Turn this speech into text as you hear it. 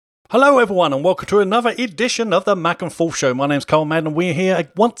Hello everyone and welcome to another edition of the Mac and Forth Show. My name's Carl Madden and we're here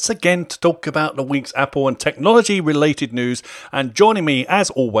once again to talk about the week's Apple and technology related news. And joining me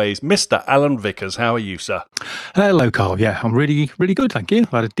as always, Mr. Alan Vickers. How are you, sir? Hello, Carl. Yeah, I'm really good, thank you.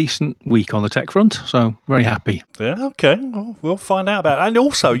 I had a decent week on the tech front, so very happy. Yeah, okay. Well, we'll find out about it. And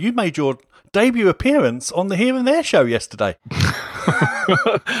also, you made your debut appearance on the Here and There show yesterday.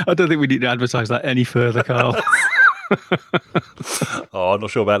 I don't think we need to advertise that any further, Carl. Oh, I'm not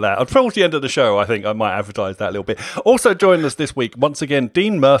sure about that. Towards the end of the show, I think I might advertise that a little bit. Also joining us this week, once again,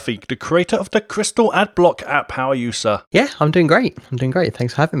 Dean Murphy, the creator of the Crystal Adblock app. How are you, sir? Yeah, I'm doing great.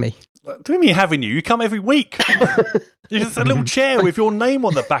 Thanks for having me. What do you mean having you? You come every week. You're just a little chair with your name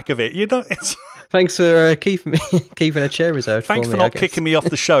on the back of it. You don't. Thanks for keeping a chair reserved. Thanks for not kicking me off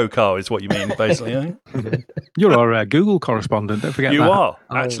the show, Carl, is what you mean, basically. Eh? You're our Google correspondent, don't forget that. You are.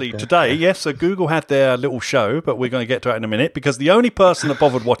 Actually, today, yes, so Google had their little show, but we're going to get to that in a minute, because the only person that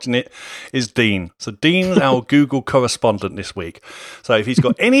bothered watching it is Dean. So Dean's our Google correspondent this week. So if he's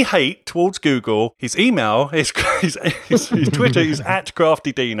got any hate towards Google, his email, his Twitter is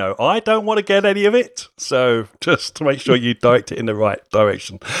 @CraftyDino. I don't want to get any of it, so just to make sure you direct it in the right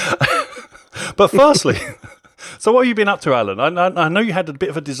direction. But firstly, so what have you been up to, Alan? I know you had a bit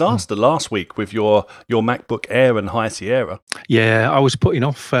of a disaster last week with your MacBook Air and High Sierra. Yeah, I was putting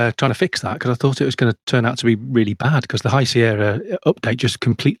off trying to fix that because I thought it was going to turn out to be really bad because the High Sierra update just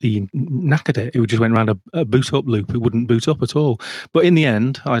completely knackered it. It just went around a boot up loop. It wouldn't boot up at all. But in the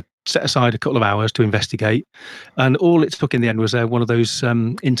end, I set aside a couple of hours to investigate, and all it took in the end was one of those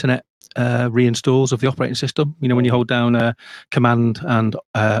internet reinstalls of the operating system. You know, when you hold down Command and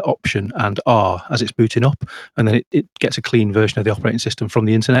Option and R as it's booting up, and then it gets a clean version of the operating system from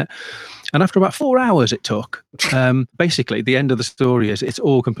the internet. And after about 4 hours it took, basically the end of the story is it's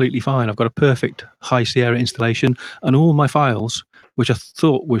all completely fine. I've got a perfect High Sierra installation, and all my files, which I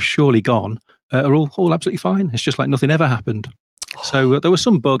thought were surely gone, are all absolutely fine. It's just like nothing ever happened. So there was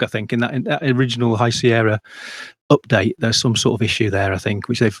some bug, I think, in that original High Sierra update. There's some sort of issue there, I think,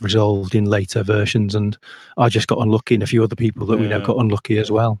 which they've resolved in later versions. And I just got unlucky, and a few other people that we know got unlucky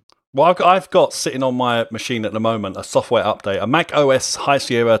as well. Well, I've got sitting on my machine at the moment a software update, a Mac OS High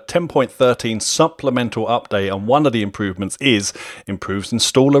Sierra 10.13 supplemental update, and one of the improvements improves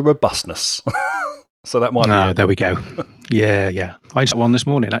installer robustness. So that might be there we go. Yeah. I just had one this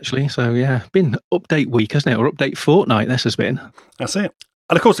morning, actually. So, yeah, been update week, hasn't it? Or update fortnight, this has been. That's it.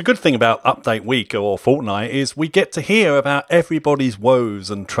 And, of course, the good thing about update week or fortnight is we get to hear about everybody's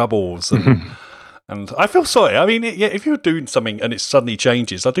woes and troubles. And I feel sorry. I mean, if you're doing something and it suddenly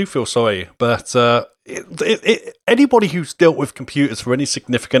changes, I do feel sorry. But anybody who's dealt with computers for any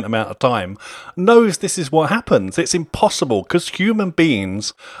significant amount of time knows this is what happens. It's impossible because human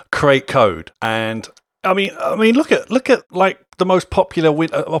beings create code. And I mean, look at like the most popular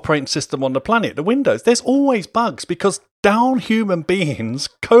operating system on the planet, the Windows. There's always bugs because down human beings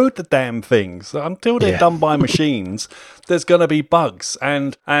code the damn things. Until they're done by machines, there's going to be bugs.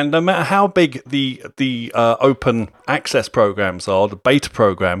 And no matter how big the open access programs are, the beta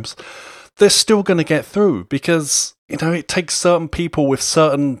programs, they're still going to get through because, you know, it takes certain people with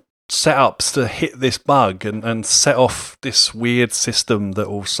certain setups to hit this bug and set off this weird system that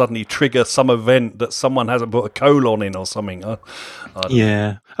will suddenly trigger some event that someone hasn't put a colon in or something. I don't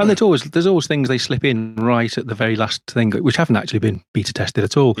know. And there's always things they slip in right at the very last thing, which haven't actually been beta tested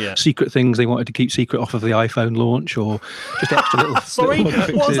at all. Yeah. Secret things they wanted to keep secret off of the iPhone launch, or just extra little. Sorry,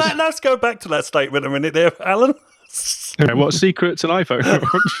 little what was that? Let's go back to that statement a minute there, Alan. What secrets an iPhone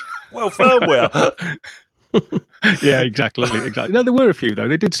launch? Well, firmware. Yeah, exactly. No, there were a few though.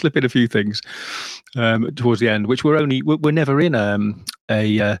 They did slip in a few things towards the end, which were never in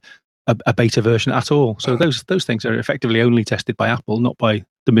a beta version at all. So those things are effectively only tested by Apple, not by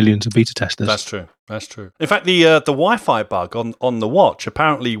the millions of beta testers. That's true. In fact, the Wi-Fi bug on the watch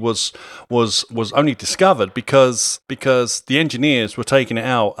apparently was only discovered because the engineers were taking it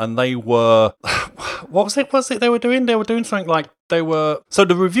out and they were what was it they were doing? They were doing something like so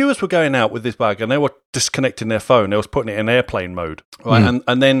the reviewers were going out with this bug and they were disconnecting their phone. They was putting it in airplane mode, right?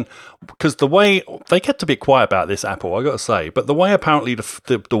 And then because the way they kept a bit quiet about this, Apple, I got to say, but the way apparently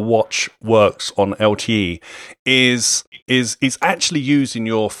the watch works on LTE is actually using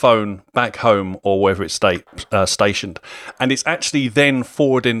your phone back home or wherever it's stationed, and it's actually then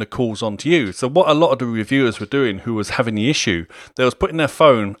forwarding the calls onto you. So what a lot of the reviewers were doing who was having the issue, they was putting their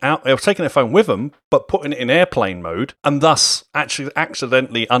phone out, they were taking their phone with them, but putting it in airplane mode, and thus actually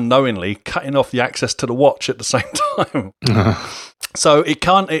accidentally, unknowingly cutting off the access to the watch at the same time. So it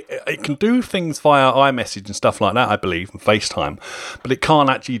can do things via iMessage and stuff like that, I believe, and FaceTime, but it can't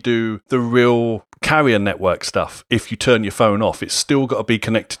actually do the real carrier network stuff. If you turn your phone off, it's still got to be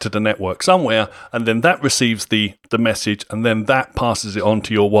connected to the network somewhere, and then that receives the message, and then that passes it on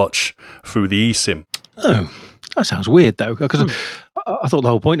to your watch through the eSIM. Oh, that sounds weird though, because I thought the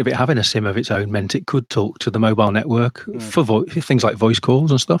whole point of it having a SIM of its own meant it could talk to the mobile network for things like voice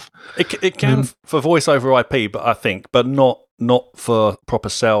calls and stuff. It can for voice over IP, but not for proper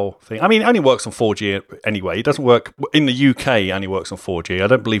cell thing. I mean, it only works on 4G anyway. It doesn't work in the UK. It only works on 4G. I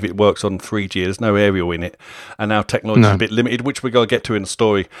don't believe it works on 3G. There's no aerial in it, and now technology is a bit limited, which we're going to get to in the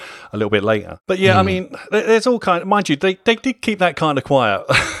story a little bit later. But yeah, I mean, there's all kind. Mind you, they did keep that kind of quiet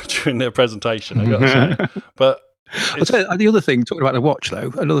during their presentation. I got to say, but. I'll tell you, the other thing, talking about the watch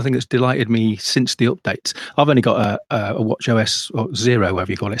though, another thing that's delighted me since the updates, I've only got a watch OS or 0,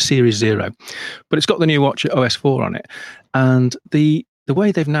 whatever you call it, Series 0, but it's got the new watch OS 4 on it, and the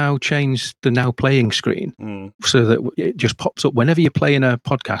way they've now changed the now playing screen so that it just pops up whenever you're playing a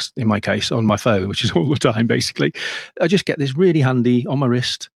podcast, in my case, on my phone, which is all the time basically, I just get this really handy on my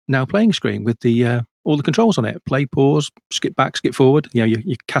wrist now playing screen with the all the controls on it: play, pause, skip back, skip forward. You know,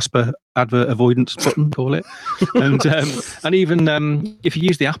 your Casper advert avoidance button, call it. And even if you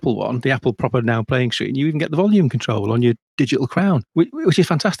use the Apple one, the Apple proper now playing screen, you even get the volume control on your digital crown, which is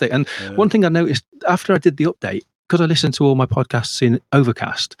fantastic. And one thing I noticed after I did the update, because I listened to all my podcasts in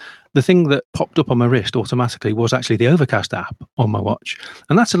Overcast, the thing that popped up on my wrist automatically was actually the Overcast app on my watch,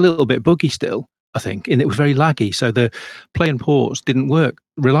 and that's a little bit buggy still, I think, and it was very laggy. So the play and pause didn't work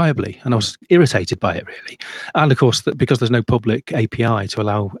reliably, and I was irritated by it, really. And of course, because there's no public API to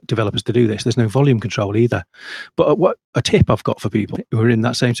allow developers to do this, there's no volume control either. But what a tip I've got for people who are in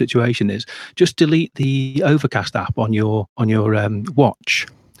that same situation is just delete the Overcast app on your watch,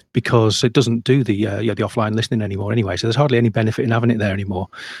 because it doesn't do the offline listening anymore anyway. So there's hardly any benefit in having it there anymore.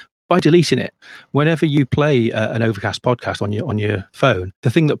 By deleting it, whenever you play an Overcast podcast on your phone, the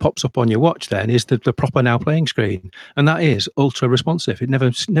thing that pops up on your watch then is the proper now playing screen, and that is ultra responsive. It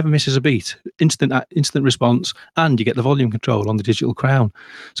never misses a beat, instant response, and you get the volume control on the digital crown.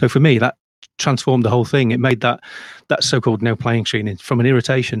 So for me, that transformed the whole thing. It made that so-called now playing screen from an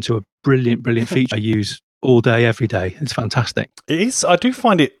irritation to a brilliant feature I use all day, every day. It's fantastic. It is. I do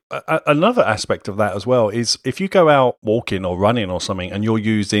find it. Another aspect of that as well is if you go out walking or running or something, and you're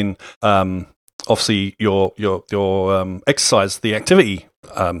using obviously your exercise, the activity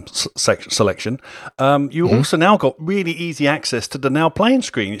selection, you also now got really easy access to the now playing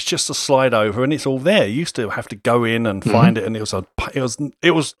screen. It's just a slide over and it's all there. You used to have to go in and find it, and it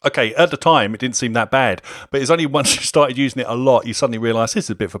was okay at the time. It didn't seem that bad, but it's only once you started using it a lot, you suddenly realise this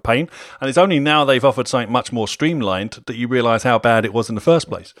is a bit of a pain. And it's only now they've offered something much more streamlined that you realise how bad it was in the first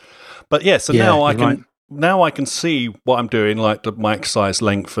place. But now I can. Right. Now I can see what I'm doing, like my exercise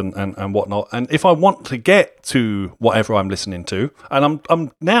length and whatnot. And if I want to get to whatever I'm listening to, and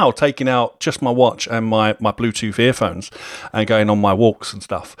I'm now taking out just my watch and my Bluetooth earphones and going on my walks and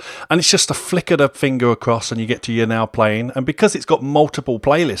stuff. And it's just a flick of the finger across and you get to your now playing. And because it's got multiple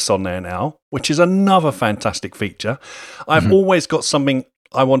playlists on there now, which is another fantastic feature, I've always got something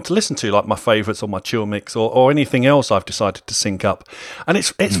I want to listen to, like my favourites or my chill mix or anything else I've decided to sync up. And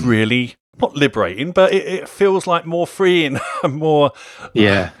it's really not liberating, but it feels like more freeing and more.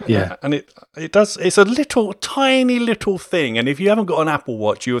 Yeah. And it does. It's a tiny little thing. And if you haven't got an Apple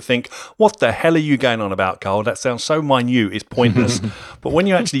Watch, you would think, "What the hell are you going on about, Carl? That sounds so minute. It's pointless." But when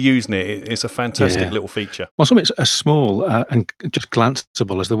you're actually using it, it's a fantastic little feature. Well, something as small and just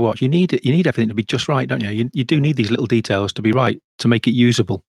glanceable as the watch, you need everything to be just right, don't you? You do need these little details to be right to make it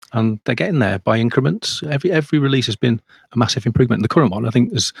usable. And they're getting there by increments. Every release has been a massive improvement. And the current one, I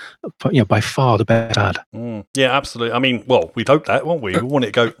think, is by far the best ad. Yeah, absolutely. I mean, well, we'd hope that, won't we? We want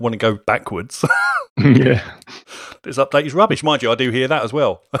to go backwards. Yeah. This update is rubbish, mind you. I do hear that as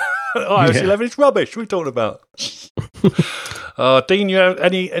well. iOS 11 is rubbish. What are we talking about? Dean, you have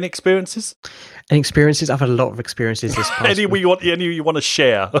any experiences? Any experiences? I've had a lot of experiences this past Any you want to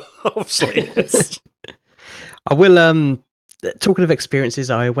share? Obviously. I will. Talking of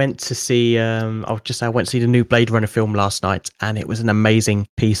experiences, I went to see. I went to see the new Blade Runner film last night, and it was an amazing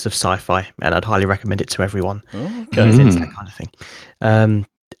piece of sci-fi, and I'd highly recommend it to everyone. Goes into that kind of thing.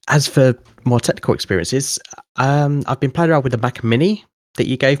 As for more technical experiences, I've been playing around with the Mac Mini that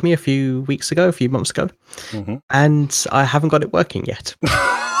you gave me a few months ago, and I haven't got it working yet.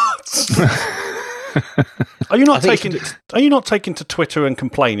 Are you not taking to Twitter and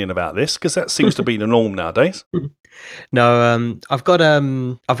complaining about this? Because that seems to be the norm nowadays. No, I've got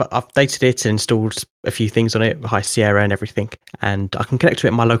I've updated it and installed a few things on it, High Sierra and everything, and I can connect to it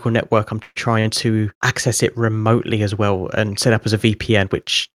in my local network. I'm trying to access it remotely as well and set up as a VPN,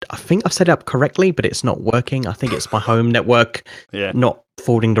 which I think I've set up correctly, but it's not working. I think it's my home network, not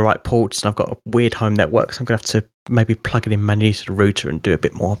forwarding the right ports, and I've got a weird home network, so I'm going to have to maybe plug it in manually to the router and do a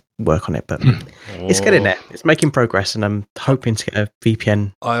bit more work on it. But it's getting there. It's making progress, and I'm hoping to get a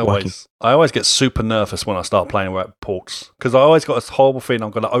VPN working. I always get super nervous when I start playing with ports, because I always got this horrible feeling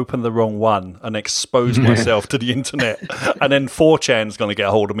I'm going to open the wrong one and expose myself to the internet, and then 4chan's going to get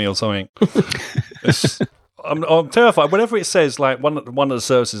a hold of me or something. I'm terrified. Whenever it says like one of the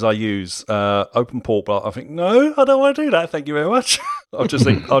services I use, open port, but I think no, I don't want to do that. Thank you very much. I'll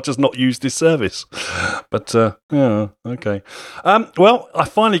just not use this service. But yeah, okay. Well, I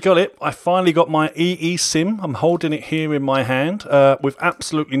finally got it. I finally got my EE SIM. I'm holding it here in my hand with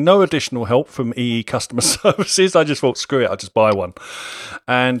absolutely no additional help from EE customer services. I just thought, screw it, I'll just buy one.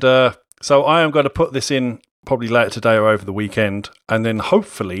 And so I am going to put this in probably later today or over the weekend, and then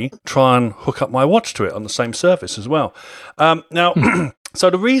hopefully try and hook up my watch to it on the same service as well. Now,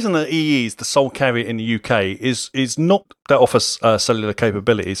 so the reason that EE is the sole carrier in the UK is not that offers cellular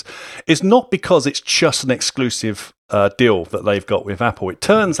capabilities, is not because it's just an exclusive deal that they've got with Apple. It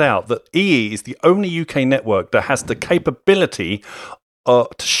turns out that EE is the only UK network that has the capability to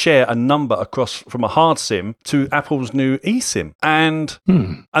share a number across from a hard SIM to Apple's new eSIM, and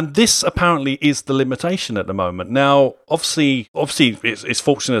this apparently is the limitation at the moment. Now, obviously, it's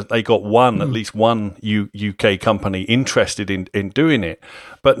fortunate they got at least one UK company interested in doing it.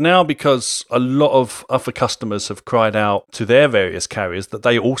 But now, because a lot of other customers have cried out to their various carriers that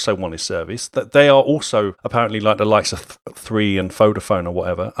they also want this service, that they are also apparently, like the likes of Three and Vodafone or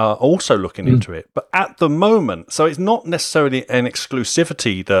whatever, are also looking into it. But at the moment, so it's not necessarily an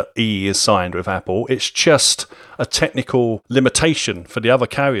exclusivity that EE is signed with Apple. It's just a technical limitation for the other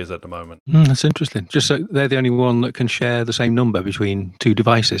carriers at the moment. That's interesting. Just so they're the only one that can share the same number between two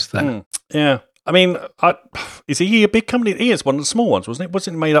devices then. Yeah. I mean, is EE a big company? EE is one of the small ones, wasn't it?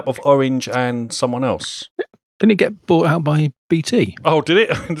 Wasn't it made up of Orange and someone else? Didn't it get bought out by BT? Oh, did it?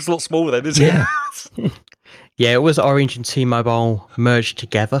 It's a lot smaller then, isn't it? Yeah, it was Orange and T-Mobile merged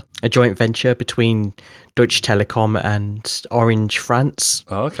together, a joint venture between Deutsche Telekom and Orange France.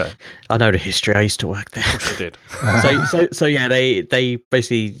 Oh, okay. I know the history. I used to work there. Of course you did. So yeah, they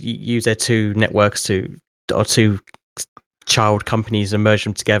basically use their two networks or two child companies and merge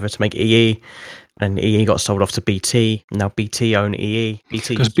them together to make EE. And EE got sold off to BT. Now BT own EE.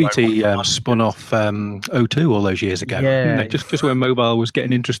 Because BT spun off O2 all those years ago. Yeah. Just when mobile was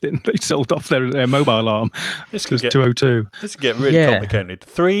getting interested, they sold off their mobile arm to O2. This can get really complicated.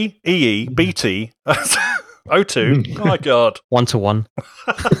 3, EE, BT, O2. Oh, my God. 1-to-1.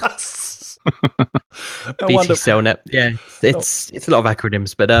 BT Cellnet. Yeah, it's a lot of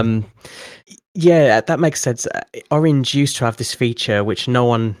acronyms, but yeah, that makes sense. Orange used to have this feature which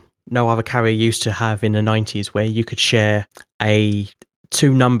no other carrier used to have in the 90s, where you could share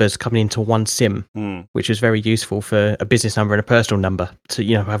two numbers coming into one SIM, which was very useful for a business number and a personal number to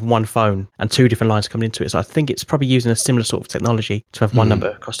have one phone and two different lines coming into it. So I think it's probably using a similar sort of technology to have one number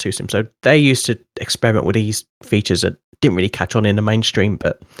across two SIMs. So they used to experiment with these features that didn't really catch on in the mainstream,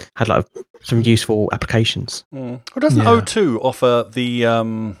 but had like some useful applications. Well, doesn't O2 offer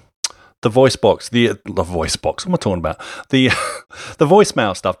the voice box, the voice box? What am I talking about? The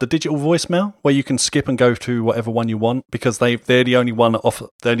voicemail stuff, the digital voicemail, where you can skip and go to whatever one you want, because they're the only one that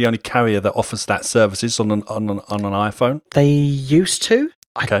they're the only carrier that offers that services on an iPhone. They used to.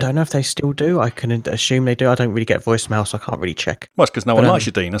 I don't know if they still do. I can assume they do. I don't really get voicemail, so I can't really check. Well, it's because no one likes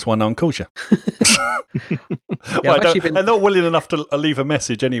you, Dean. That's why no one calls you. They're not willing enough to leave a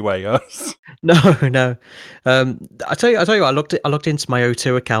message anyway. No. I tell you, I logged into my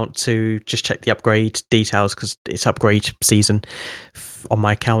O2 account to just check the upgrade details, because it's upgrade season on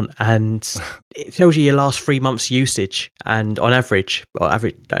my account, and it tells you your last 3 months usage. And on average, your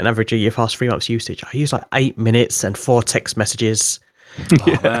last 3 months usage, I use like 8 minutes and 4 text messages.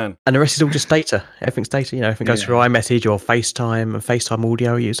 Oh, man. And the rest is all just data. Everything's data. Everything goes through iMessage or FaceTime, and FaceTime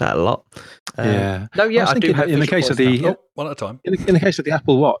audio. I use that a lot. I do have in the case of the one at a time. In the case of the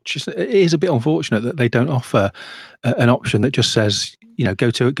Apple Watch, it is a bit unfortunate that they don't offer an option that just says, go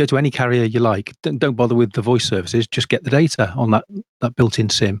to any carrier you like. Don't bother with the voice services. Just get the data on that built-in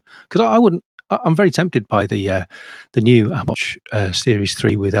SIM. Because I'm very tempted by the new Apple Watch Series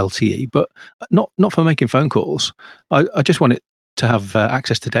 3 with LTE, but not for making phone calls. I just want it to have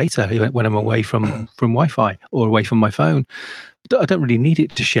access to data when I'm away from Wi-Fi or away from my phone. I don't really need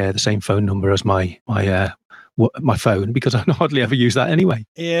it to share the same phone number as my phone, because I hardly ever use that anyway.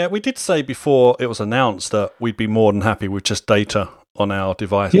 Yeah, we did say before it was announced that we'd be more than happy with just data on our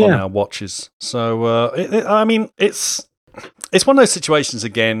device, on our watches. So, it's one of those situations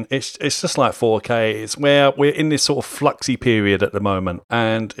again. It's just like 4K. It's where we're in this sort of fluxy period at the moment,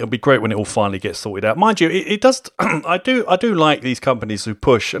 and it'll be great when it all finally gets sorted out. Mind you, it does. I do like these companies who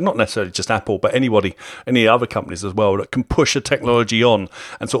push, and not necessarily just Apple, but any other companies as well, that can push a technology on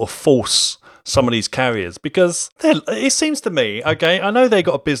and sort of force some of these carriers, because it seems to me, okay, I know they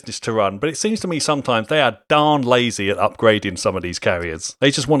got a business to run, but it seems to me sometimes they are darn lazy at upgrading some of these carriers.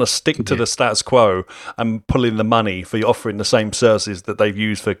 They just want to stick to the status quo and pull in the money for offering the same services that they've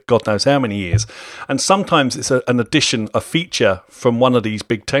used for God knows how many years. And sometimes it's an addition, a feature from one of these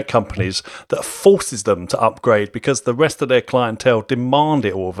big tech companies that forces them to upgrade because the rest of their clientele demand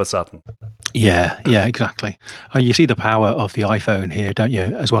it all of a sudden. Yeah, exactly. You see the power of the iPhone here, don't you?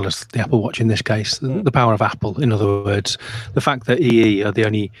 As well as the Apple Watch in this case. The power of Apple, in other words. The fact that EE are the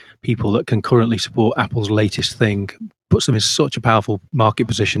only people that can currently support Apple's latest thing puts them in such a powerful market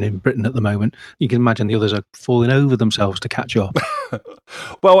position in Britain at the moment. You can imagine the others are falling over themselves to catch up.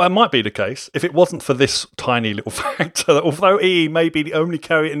 Well, that might be the case if it wasn't for this tiny little factor that although EE may be the only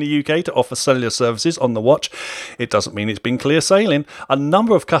carrier in the UK to offer cellular services on the watch, it doesn't mean it's been clear sailing. A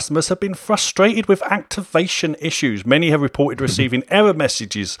number of customers have been frustrated with activation issues. Many have reported receiving error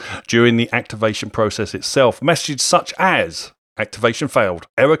messages during the activation process itself. Messages such as activation failed,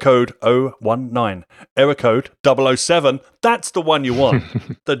 error code 019, error code 007. That's the one you want.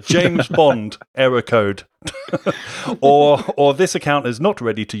 The James Bond error code. or this account is not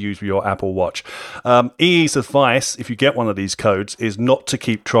ready to use your Apple Watch. EE's advice, if you get one of these codes, is not to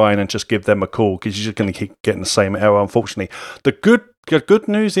keep trying and just give them a call, because you're just going to keep getting the same error, unfortunately. The good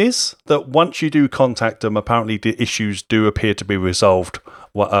news is that once you do contact them, apparently the issues do appear to be resolved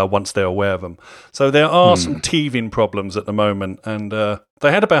once they're aware of them. So there are some teething problems at the moment, and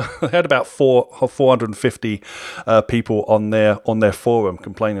they had about 450 people on their forum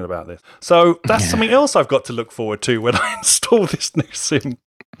complaining about this. So that's something else I've got to look forward to when I install this new SIM.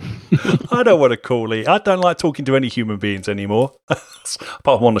 I don't want to call it. I don't like talking to any human beings anymore,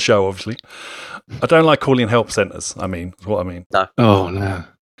 apart from on the show, obviously. I don't like calling help centres. I mean, is what I mean. No. Oh no.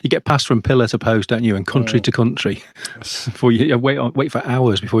 You get passed from pillar to post, don't you, and country to country. Before you wait for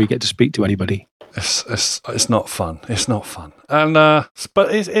hours before you get to speak to anybody. It's not fun. It's not fun. And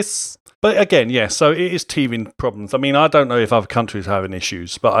but again, yeah. So it is teething problems. I mean, I don't know if other countries are having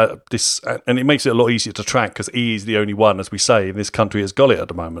issues, but and it makes it a lot easier to track because E is the only one, as we say, in this country has got it at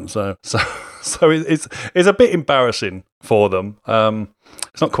the moment. So it's a bit embarrassing for them.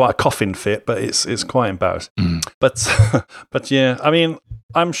 It's not quite a coffin fit, but it's quite embarrassing. But yeah, I mean,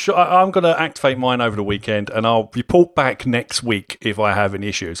 I'm sure I'm going to activate mine over the weekend, and I'll report back next week if I have any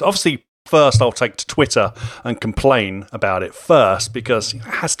issues. Obviously, first I'll take to Twitter and complain about it first, because it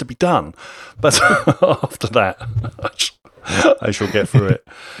has to be done. But after that, I shall get through it.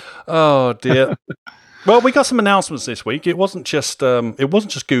 Oh dear. Well, we got some announcements this week. It wasn't just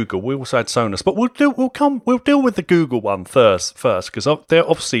Google. We also had Sonos, but we'll deal with the Google one first, because they're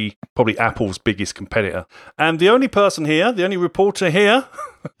obviously probably Apple's biggest competitor. And the only reporter here,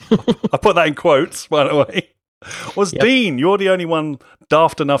 I put that in quotes, by the way, was Dean. You're the only one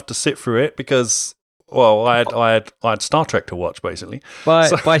daft enough to sit through it because, well, I had Star Trek to watch, basically.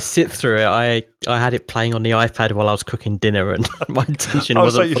 By sit through it, I had it playing on the iPad while I was cooking dinner, and my attention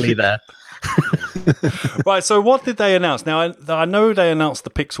wasn't fully there. Right, so what did they announce? Now, I know they announced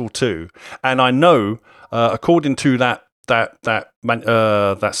the Pixel 2, and I know, according to that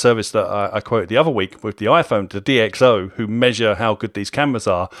service that I quoted the other week with the iPhone, the DxO, who measure how good these cameras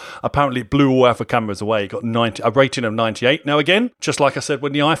are, apparently it blew all other cameras away. It got a rating of 98. Now again, just like I said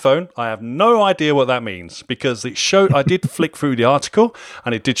with the iPhone, I have no idea what that means, because I did flick through the article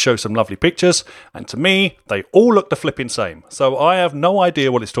and it did show some lovely pictures, and to me they all look the flipping same. So I have no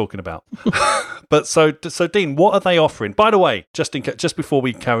idea what it's talking about. But so Dean, what are they offering? By the way, just before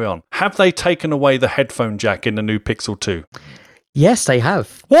we carry on, have they taken away the headphone jack in the new Pixel 2? Yes, they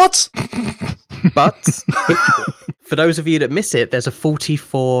have. What? But for those of you that miss it, there's a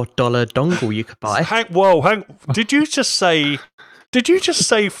 $44 dongle you could buy. Hang. Did you just say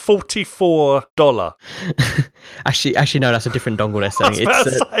 $44? Actually, no, that's a different dongle they're selling.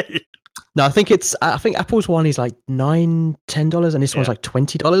 No, I think Apple's one is like $9-10, and this one's like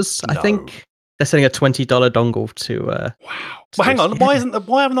 $20. No. I think they're selling a $20 dongle to. Wow. Well, hang on. Why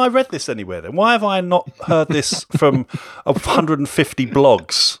haven't I read this anywhere then? Why have I not heard this from 150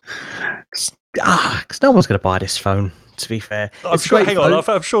 blogs? Because no one's going to buy this phone. To be fair, I'm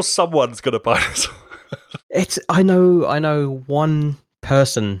sure someone's going to buy this. I know one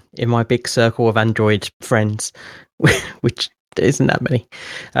person in my big circle of Android friends, which isn't that many,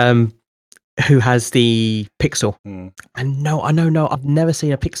 who has the Pixel. And I've never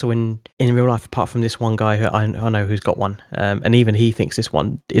seen a Pixel in real life apart from this one guy who I know who's got one. And even he thinks this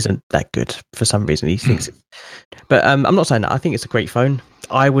one isn't that good for some reason. He thinks it, but I'm not saying that. I think it's a great phone.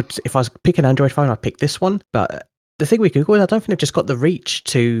 I would, if I was picking an Android phone, I'd pick this one. But the thing with Google is I don't think they've just got the reach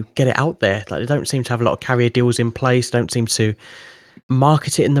to get it out there. Like, they don't seem to have a lot of carrier deals in place. They don't seem to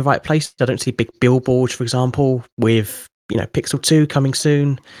market it in the right place. I don't see big billboards, for example, with, Pixel 2 coming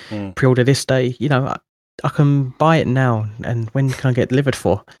soon, pre-order this day. I can buy it now, and when can I get delivered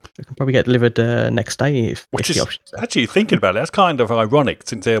for? I can probably get delivered next day. Which is actually, thinking about it, that's kind of ironic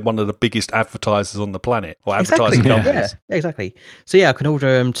since they're one of the biggest advertisers on the planet, or advertising companies. Yeah, exactly. So I can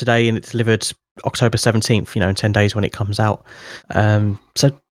order them today, and it's delivered October 17th. In 10 days when it comes out.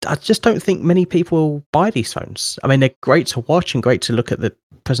 So I just don't think many people buy these phones. I mean, they're great to watch and great to look at the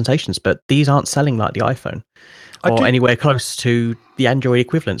presentations, but these aren't selling like the iPhone. Or anywhere close to the Android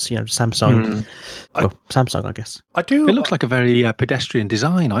equivalents, Samsung. Samsung, I guess. It looks like a very pedestrian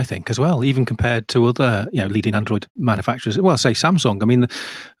design, I think, as well, even compared to other, leading Android manufacturers. Well, say Samsung. I mean,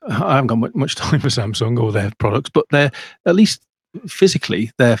 I haven't got much time for Samsung or their products, but they're, at least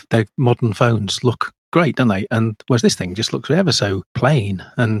physically, their modern phones look great, don't they? And whereas this thing just looks ever so plain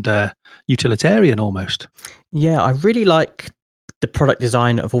and utilitarian almost. Yeah, I really like the product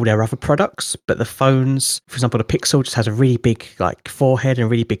design of all their other products, but the phones, for example, the Pixel just has a really big forehead and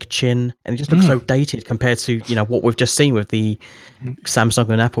really big chin, and it just looks so dated compared to what we've just seen with the Samsung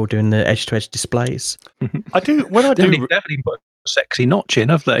and Apple doing the edge-to-edge displays. Definitely put a sexy notch in,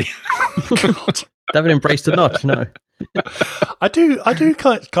 have they? They haven't embraced the notch, no. I do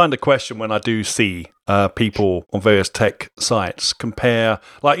kind of question when I do see people on various tech sites compare,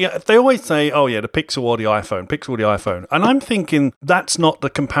 they always say, the Pixel or the iPhone, and I'm thinking that's not the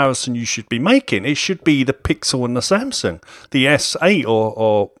comparison you should be making. It should be the Pixel and the Samsung, the S8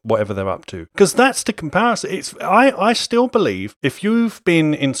 or whatever they're up to, because that's the comparison. I still believe if you've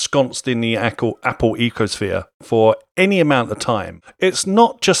been ensconced in the Apple ecosphere for any amount of time, it's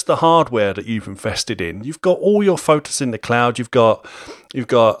not just the hardware that you've invested in. You've got all your photos in the cloud. You've got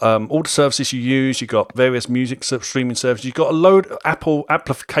all the services you use. You've got various music streaming services. You've got a load of Apple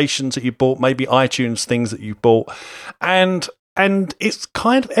applications that you bought, maybe iTunes things that you bought, and it's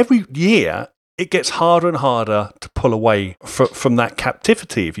kind of every year it gets harder and harder to pull away from that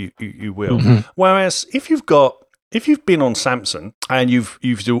captivity, if you will. Whereas if you've been on Samsung and you've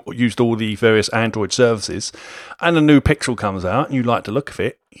used all the various Android services, and a new Pixel comes out and you like the look of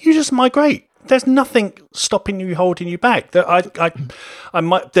it, you just migrate. There's nothing stopping you, holding you back. There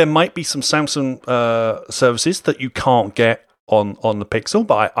might be some Samsung services that you can't get on the Pixel,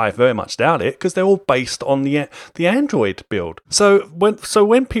 but I very much doubt it, because they're all based on the Android build. So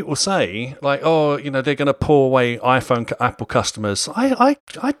when people say they're going to pull away Apple customers, I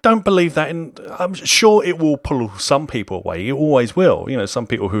don't believe that. I'm sure it will pull some people away. It always will. Some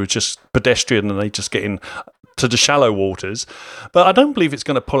people who are just pedestrian and they just get in to the shallow waters, but I don't believe it's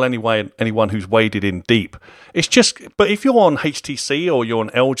going to pull anyone who's waded in deep. It's just, but if you're on HTC or you're on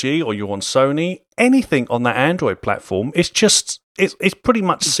LG or you're on Sony, anything on that Android platform, it's pretty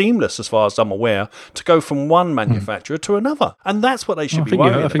much seamless, as far as I'm aware, to go from one manufacturer to another, and that's what they should be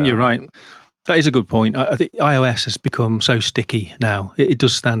worried about. I think you're right. That is a good point. I think iOS has become so sticky now. It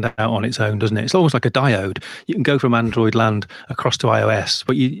does stand out on its own, doesn't it? It's almost like a diode. You can go from Android land across to iOS,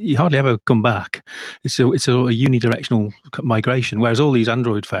 but you hardly ever come back. It's a unidirectional migration, whereas all these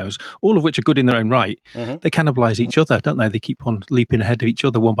Android phones, all of which are good in their own right, they cannibalize each other, don't they? They keep on leaping ahead of each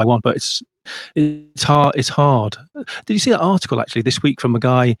other one by one, but it's hard. It's hard. Did you see that article actually this week from a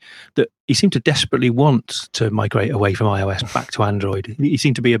guy that he seemed to desperately want to migrate away from iOS back to Android? He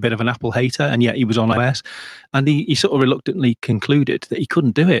seemed to be a bit of an Apple hater, and yet he was on iOS, and he sort of reluctantly concluded that he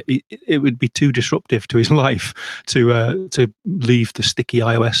couldn't do it. It would be too disruptive to his life to leave the sticky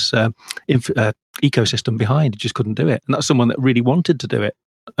iOS ecosystem behind. He just couldn't do it, and that's someone that really wanted to do it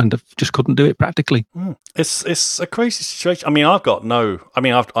and just couldn't do it practically. It's a crazy situation. I mean,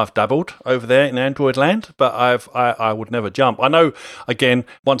 I've dabbled over there in Android land, but I would never jump. I know, again,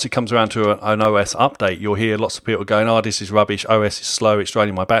 once it comes around to an OS update, you'll hear lots of people going, "Oh, this is rubbish. OS is slow. It's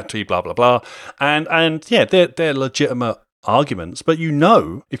draining my battery." Blah blah blah. And yeah, they're legitimate arguments, but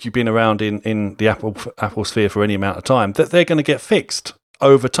if you've been around in the Apple sphere for any amount of time, that they're going to get fixed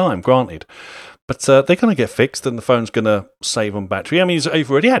over time. Granted. But they're going to get fixed, and the phone's going to save on battery. I mean, you've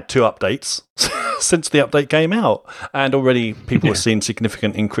already had 2 updates since the update came out, and already people have seen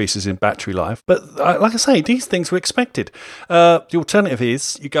significant increases in battery life. But like I say, these things were expected. The alternative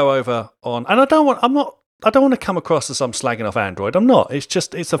is you go over on, and I don't want to come across as I'm slagging off Android. I'm not.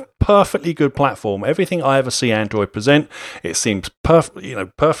 It's a perfectly good platform. Everything I ever see Android present, it seems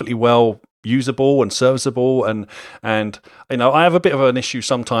perfectly well usable and serviceable, and I have a bit of an issue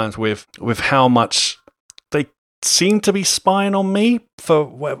sometimes with how much they seem to be spying on me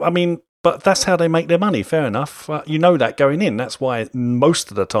but that's how they make their money. Fair enough. You know that going in. That's why most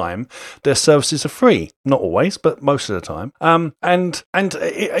of the time their services are free. Not always, but most of the time.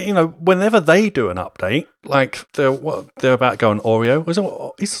 Whenever they do an update, like they're about to go on Oreo.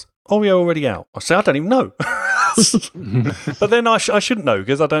 Is Oreo already out? I say I don't even know. But then I shouldn't know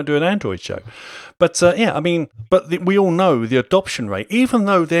because I don't do an Android show. But we all know the adoption rate, even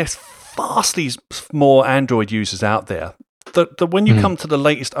though there's vastly more Android users out there. When you come to the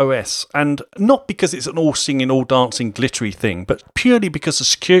latest OS, and not because it's an all singing, all dancing, glittery thing, but purely because of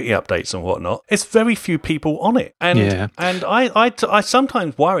security updates and whatnot, it's very few people on it. And I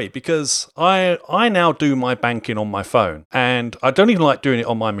sometimes worry because I now do my banking on my phone, and I don't even like doing it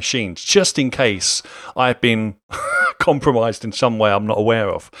on my machines, just in case I've been compromised in some way I'm not aware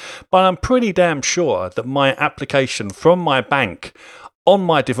of. But I'm pretty damn sure that my application from my bank on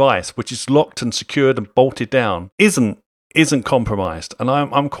my device, which is locked and secured and bolted down, isn't compromised, and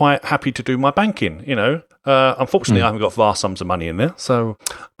I'm quite happy to do my banking. Unfortunately, I haven't got vast sums of money in there. So,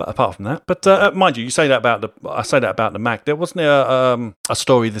 but apart from that, mind you, I say that about the Mac. There wasn't a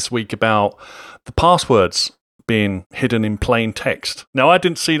story this week about the passwords being hidden in plain text. Now, I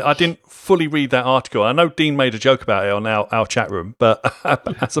didn't fully read that article. I know Dean made a joke about it on our chat room, but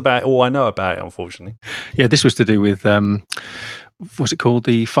that's about all I know about it, unfortunately. Yeah, this was to do with. What's it called?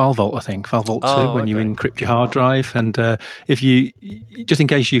 The File Vault, I think. File Vault 2, when you encrypt your hard drive. And if you, just in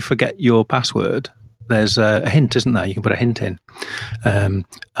case you forget your password, there's a hint, isn't there? You can put a hint in.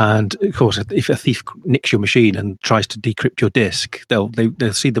 And of course, if a thief nicks your machine and tries to decrypt your disk, they'll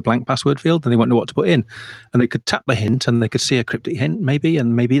see the blank password field and they won't know what to put in. And they could tap the hint and they could see a cryptic hint, maybe,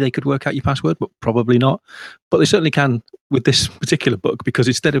 and maybe they could work out your password, but probably not. But they certainly can with this particular book, because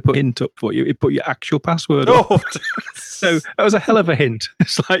instead of putting hint up for you, it put your actual password up. So that was a hell of a hint.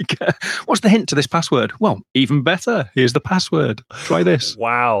 It's like, what's the hint to this password? Well, even better. Here's the password. Try this.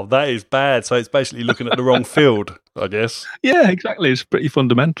 Wow, that is bad. So it's basically looking at the wrong field, I guess. Yeah, exactly. It's pretty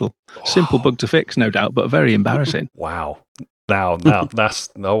fundamental. Simple bug to fix, no doubt, but very embarrassing. Wow. Now that's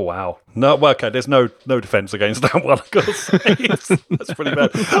wow. No, well, okay. There's no defense against that one. I've got to say, that's pretty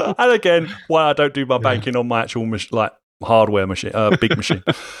bad. And again, why I don't do my banking on my actual hardware machine, big machine.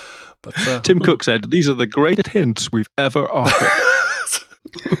 But, Tim Cook said, "These are the greatest hints we've ever offered."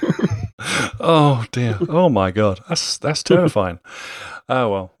 Oh dear! Oh my God! That's terrifying. Oh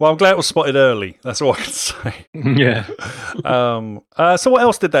well. Well, I'm glad it was spotted early. That's all I can say. Yeah. So what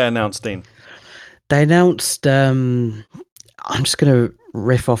else did they announce, Dean? They announced. I'm just going to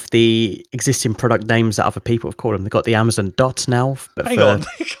riff off the existing product names that other people have called them. They've got the Amazon Dot now. But hang on,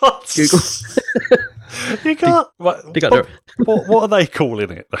 Google. You can't. What are they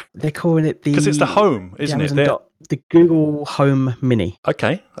calling it? They're calling it because it's the Home, isn't it? The Google Home Mini.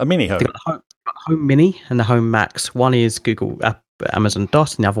 Okay, a mini Home. They've got the Home Mini and the Home Max. One is Google Amazon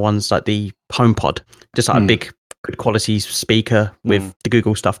Dot, and the other one's like the HomePod, just like a big, good quality speaker with the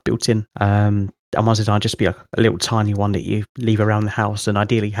Google stuff built in. And one's designed just be a little tiny one that you leave around the house, and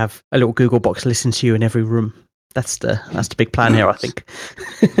ideally have a little Google box listen to you in every room. That's the big plan here, I think.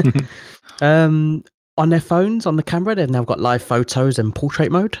 On their phones, on the camera, they've now got live photos and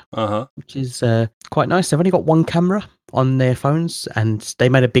portrait mode, which is quite nice. They've only got one camera on their phones, and they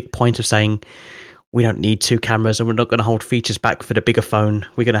made a big point of saying, we don't need two cameras, and we're not going to hold features back for the bigger phone.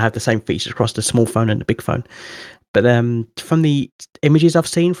 We're going to have the same features across the small phone and the big phone. But from the images I've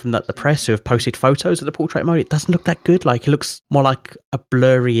seen from the press who have posted photos of the portrait mode, it doesn't look that good. Like, it looks more like a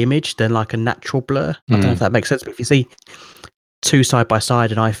blurry image than like a natural blur. I don't know if that makes sense, but if you see two side by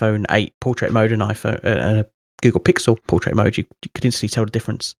side, an iPhone 8 portrait mode and a Google Pixel portrait mode, you could instantly tell the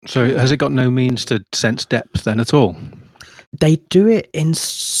difference. So has it got no means to sense depth then at all? They do it in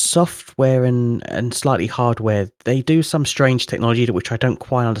software and slightly hardware. They do some strange technology which I don't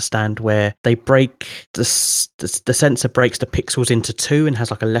quite understand, where they break the sensor breaks the pixels into two and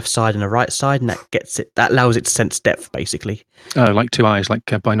has like a left side and a right side, and that allows it to sense depth, basically. Like two eyes, like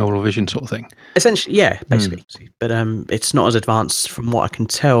binaural vision sort of thing. Essentially, yeah, basically. But it's not as advanced, from what I can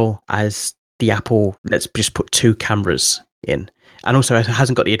tell, as the Apple. Let's just put two cameras in. And also, it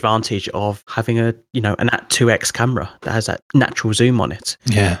hasn't got the advantage of having an at 2x camera that has that natural zoom on it.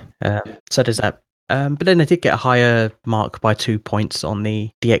 Yeah. So there's that But then they did get a higher mark by 2 points on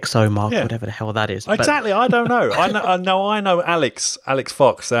the DxO mark, whatever the hell that is. Exactly, I don't know. I know Alex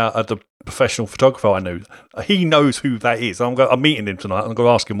Fox, at the professional photographer I know. He knows who that is. I'm meeting him tonight. I'm going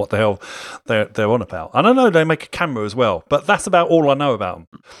to ask him what the hell they're on about. And I know they make a camera as well, but that's about all I know about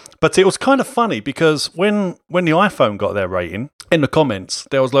them. But it was kind of funny because when the iPhone got their rating, in the comments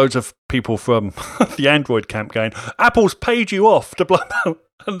there was loads of people from the Android camp going, "Apple's paid you off to blow."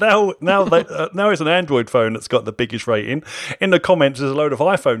 And now it's an Android phone that's got the biggest rating. In the comments, there's a load of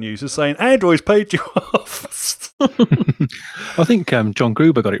iPhone users saying Android's paid you off. I think John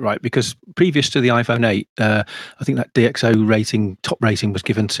Gruber got it right, because previous to the iPhone 8, I think that DxO rating, top rating, was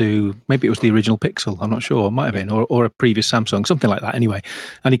given to, maybe it was the original Pixel, I'm not sure, it might have been, or a previous Samsung, something like that anyway.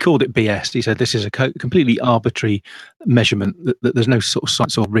 And he called it BS. He said this is a completely arbitrary measurement, that there's no sort of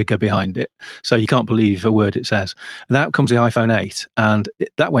science or rigor behind it. So you can't believe a word it says. And out comes the iPhone 8, and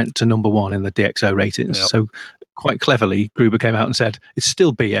that went to number 1 in the DxO ratings. Yep. So quite cleverly, Gruber came out and said, it's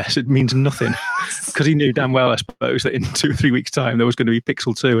still BS, it means nothing. Because he knew damn well, I suppose, that in 2 or 3 weeks' time, there was going to be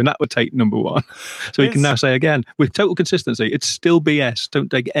Pixel 2, and that would take number 1. So he can now say again, with total consistency, it's still BS. Don't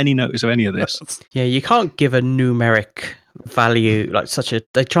take any notice of any of this. Yeah, you can't give a numeric value, like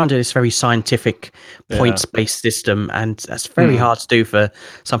they try and do this very scientific points-based system, and that's very hard to do for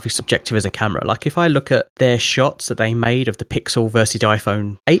something subjective as a camera. Like if I look at their shots that they made of the Pixel versus the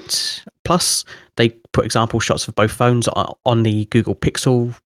iPhone 8 Plus, they put example shots of both phones on the Google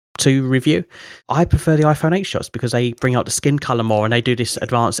Pixel 2 review. I prefer the iPhone 8 shots because they bring out the skin color more, and they do this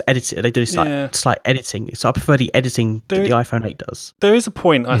advanced editing. They do this slight editing. So I prefer the editing that the iPhone 8 does. There is a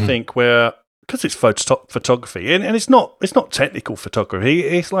point, I think, where, because it's photography, and it's not technical photography,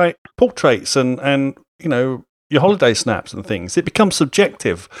 it's like portraits and you know, your holiday snaps and things. It becomes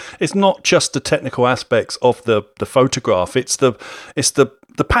subjective. It's not just the technical aspects of the photograph. It's the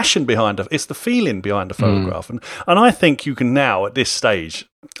passion behind it. It's the feeling behind the photograph. And I think you can now, at this stage,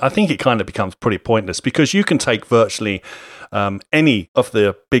 I think it kind of becomes pretty pointless, because you can take virtually any of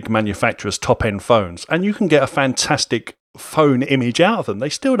the big manufacturers' top-end phones, and you can get a fantastic phone image out of them. They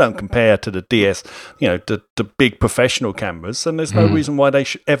still don't compare to the the big professional cameras, and there's no reason why they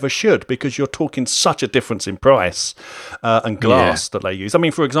ever should, because you're talking such a difference in price and glass that they use. I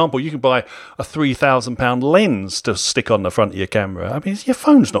mean, for example, you can buy a £3,000 lens to stick on the front of your camera. I mean, your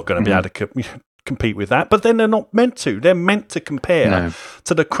phone's not going to be able to compete with that, but then they're not meant to. They're meant to compare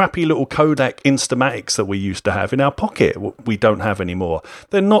to the crappy little Kodak Instamatics that we used to have in our pocket. We don't have anymore.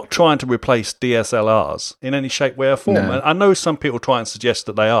 They're not trying to replace DSLRs in any shape, way, or form. And I know some people try and suggest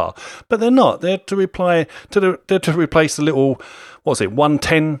that they are, but they're not. They're to replace the little,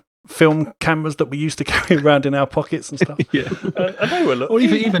 110 film cameras that we used to carry around in our pockets and stuff. And they were or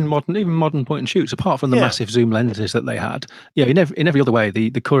even modern point and shoots. Apart from the massive zoom lenses that they had, in every other way,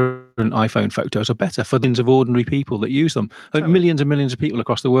 the current iPhone photos are better for millions of ordinary people that use them. Millions and millions of people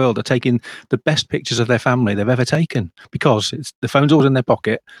across the world are taking the best pictures of their family they've ever taken, because the phone's always in their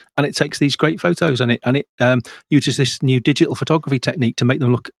pocket and it takes these great photos, and it uses this new digital photography technique to make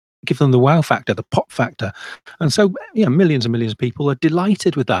them give them the wow factor, the pop factor. And so, millions and millions of people are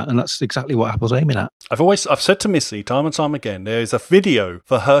delighted with that. And that's exactly what Apple's aiming at. I've said to Missy time and time again, there is a video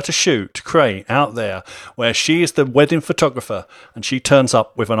for her to create out there where she is the wedding photographer and she turns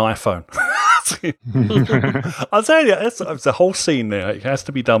up with an iPhone. I'll tell you, it's a whole scene there. It has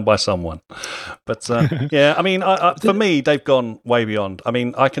to be done by someone. But I mean, for me, they've gone way beyond. I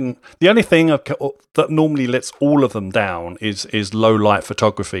mean, the only thing that normally lets all of them down is low light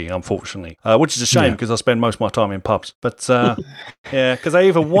photography, unfortunately, which is a shame, because I spend most of my time in pubs. But because they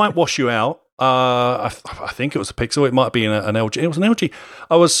either whitewash you out. I think it was a Pixel. It might be an LG. It was an LG.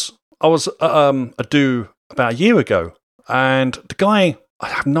 I was a do about a year ago, and the guy, I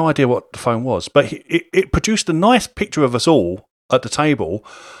have no idea what the phone was, but it produced a nice picture of us all at the table,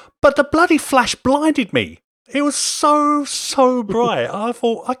 but the bloody flash blinded me. It was so bright. I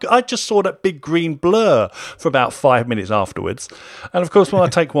thought I just saw that big green blur for about 5 minutes afterwards. And of course, when I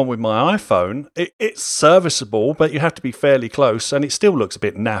take one with my iPhone, it's serviceable, but you have to be fairly close, and it still looks a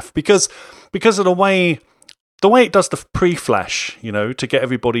bit naff because of the way it does the pre-flash, to get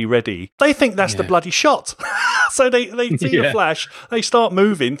everybody ready. They think that's the bloody shot. So they see the flash, they start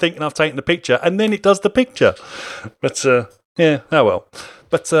moving, thinking I've taken the picture, and then it does the picture. But oh well.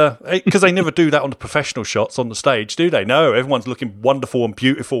 But because they never do that on the professional shots on the stage, do they? No, everyone's looking wonderful and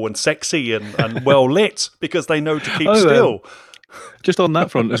beautiful and sexy and well lit, because they know to keep still. Just on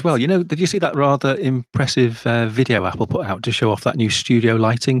that front as well, did you see that rather impressive video Apple put out to show off that new studio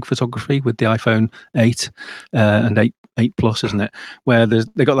lighting photography with the iPhone 8 and 8 8 Plus, isn't it? Where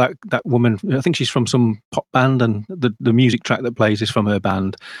they got that woman. I think she's from some pop band, and the music track that plays is from her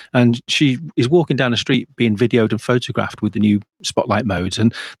band. And she is walking down the street being videoed and photographed with the new spotlight modes,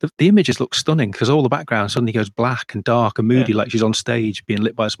 and the images look stunning because all the background suddenly goes black and dark and moody, like she's on stage being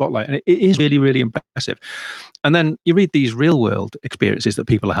lit by a spotlight, and it is really, really impressive. And then you read these real world experiences that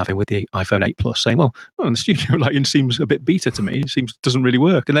people are having with the iPhone 8 Plus, saying, "Well, the studio lighting seems a bit beta to me. It doesn't really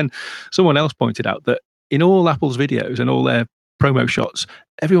work." And then someone else pointed out that in all Apple's videos and all their promo shots,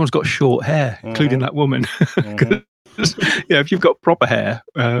 everyone's got short hair, including that woman. If you've got proper hair,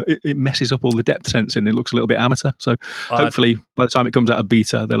 it messes up all the depth sensing. It looks a little bit amateur. So hopefully, by the time it comes out of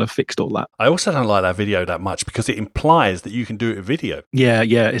beta, they'll have fixed all that. I also don't like that video that much because it implies that you can do it with video. Yeah,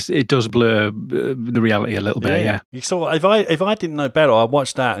 it does blur the reality a little bit. Yeah. You saw if I didn't know better, I'd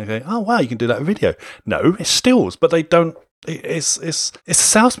watch that and go, "Oh wow, you can do that with video." No, it's stills, but they don't. It's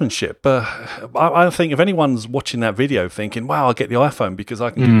salesmanship. I think if anyone's watching that video thinking, "Wow, I'll get the iPhone because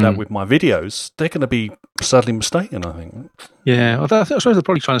I can do that with my videos," they're going to be sadly mistaken, I think. Yeah, I suppose they're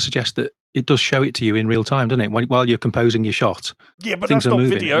probably trying to suggest that it does show it to you in real time, doesn't it? While you're composing your shot. Yeah, but things that's are not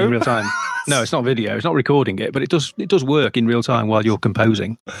moving video. in real time. No, it's not video. It's not recording it, but it does work in real time while you're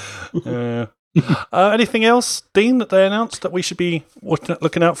composing. Anything else, Dean, that they announced that we should be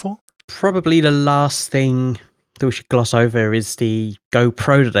looking out for? Probably the last thing that we should gloss over is the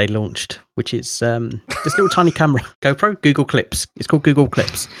GoPro that they launched, which is this little tiny camera. GoPro, Google Clips. It's called Google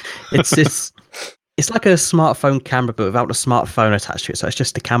Clips. It's like a smartphone camera, but without the smartphone attached to it. So it's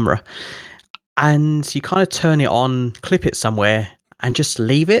just the camera. And you kind of turn it on, clip it somewhere, and just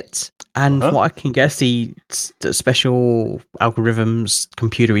leave it. And what I can guess, the special algorithms,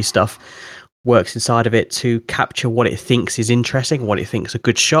 computery stuff works inside of it to capture what it thinks is interesting, what it thinks are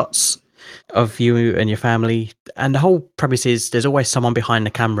good shots of you and your family. And the whole premise is there's always someone behind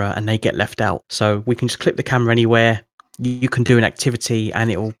the camera and they get left out. So we can just clip the camera anywhere. You can do an activity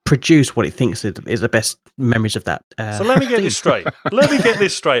and it will produce what it thinks is the best memories of that. So let me get this straight. Let me get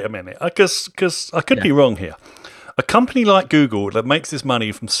this straight a minute, because I could be wrong here. A company like Google that makes this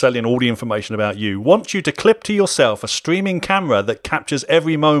money from selling all the information about you wants you to clip to yourself a streaming camera that captures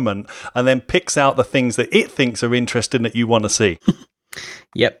every moment and then picks out the things that it thinks are interesting that you want to see.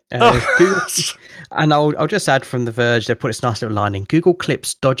 Yep. Google, and I'll just add from The Verge, they put this nice little line in. Google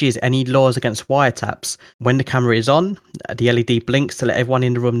Clips dodges any laws against wiretaps. When the camera is on, the LED blinks to let everyone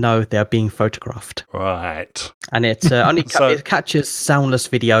in the room know they are being photographed. Right. And it only it captures soundless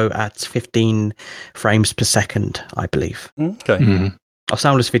video at 15 frames per second, I believe. Okay. Mm-hmm. Or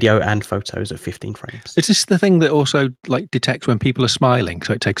soundless video and photos at 15 frames. Is this the thing that also detects when people are smiling,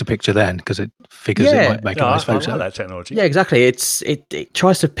 so it takes a picture then because it figures it might make a nice photo? I like that technology. Yeah, exactly. It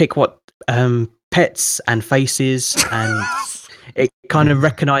tries to pick what pets and faces, and it kind of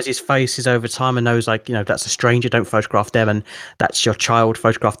recognizes faces over time and knows, like, that's a stranger, don't photograph them, and that's your child,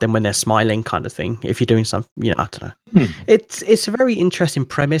 photograph them when they're smiling, kind of thing. If you're doing something, I don't know. It's a very interesting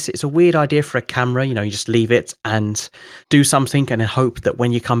premise. It's a weird idea for a camera. You just leave it and do something and then hope that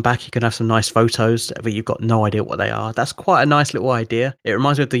when you come back you can have some nice photos, but you've got no idea what they are. That's quite a nice little idea. It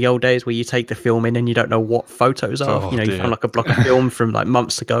reminds me of the old days where you take the film in and you don't know what photos are. You found like a block of film from like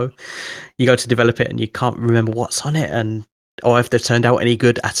months ago. You go to develop it and you can't remember what's on it, or if they've turned out any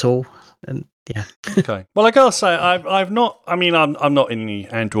good at all. And yeah. Okay. Well, I gotta say, I've not. I mean, I'm not in the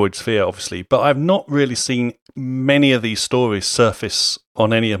Android sphere, obviously, but I've not really seen many of these stories surface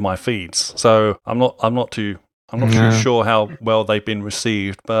on any of my feeds. So I'm not too sure how well they've been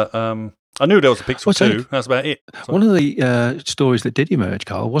received. But I knew there was a Pixel 2. That's about it. So. One of the stories that did emerge,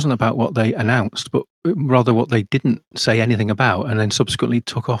 Carl, wasn't about what they announced, but rather what they didn't say anything about and then subsequently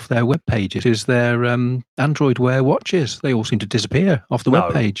took off their web pages is their Android Wear watches. They all seem to disappear off the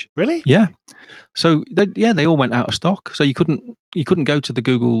web page. Really? Yeah. So they all went out of stock. So you couldn't go to the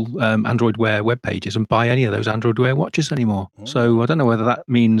Google Android Wear web pages and buy any of those Android Wear watches anymore. So I don't know whether that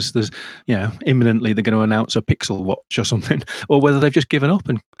means there's imminently they're going to announce a Pixel watch or something, or whether they've just given up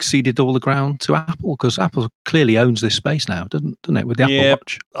and ceded all the ground to Apple, because Apple clearly owns this space now, doesn't it, with the Apple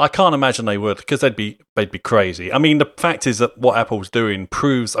Watch? I can't imagine they would, because they'd be crazy. I mean, the fact is that what Apple's doing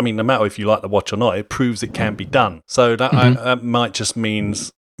proves, I mean, no matter if you like the watch or not, it proves it can be done. So that might just mean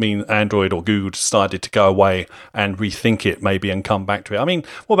Android or Google decided to go away and rethink it maybe and come back to it. I mean,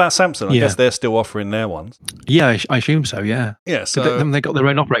 what about Samsung? I guess they're still offering their ones. Yeah, I assume so, yeah. Yeah, so... They got their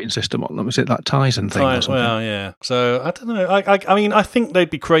own operating system on them. Is it that Tizen thing or something? Well, yeah. So, I don't know. I mean, I think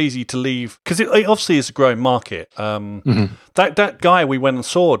they'd be crazy to leave, because it obviously is a growing market. That guy we went and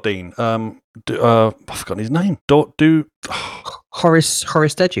saw, Dean, I forgot his name. Horace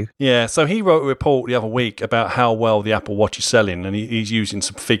Dedu. Yeah, so he wrote a report the other week about how well the Apple Watch is selling, and he's using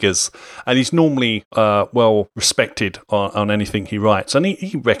some figures, and he's normally well respected on anything he writes, and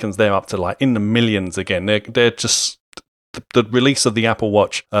he reckons they're up to like in the millions again. They're just the release of the Apple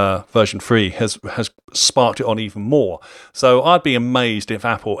Watch version 3 has sparked it on even more. So I'd be amazed if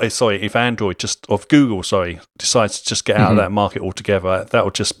Android Google decides to just get out of that market altogether. That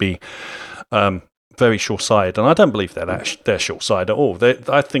would just be very short-sighted, and I don't believe they're short-sighted at all.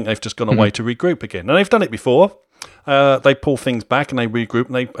 I think they've just gone away to regroup again, and they've done it before. They pull things back and they regroup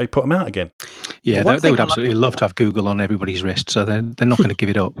and they put them out again. Yeah, they would absolutely love to have Google on everybody's wrist, so they're not going to give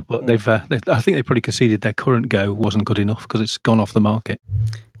it up. But I think they probably conceded their current Go wasn't good enough because it's gone off the market.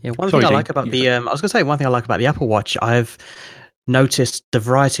 Yeah, one thing I like about the Apple Watch, I've noticed the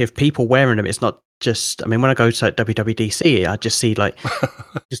variety of people wearing them. It's not just, when I go to WWDC, I just see like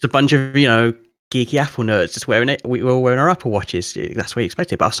just a bunch of geeky Apple nerds just wearing it. We're all wearing our Apple Watches. That's what you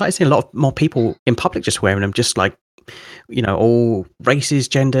expected. But I've started seeing a lot more people in public just wearing them, just like, all races,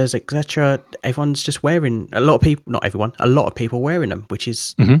 genders, etc. Everyone's just wearing, a lot of people wearing them, which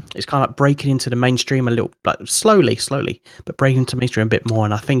is it's kind of like breaking into the mainstream a little, like slowly, but breaking into mainstream a bit more.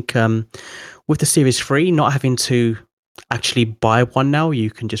 And I think with the Series 3, not having to actually buy one now, you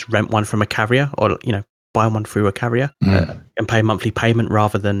can just rent one from a carrier or, buy one through a carrier and pay a monthly payment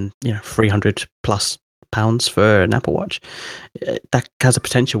rather than £300 plus for an Apple Watch. That has a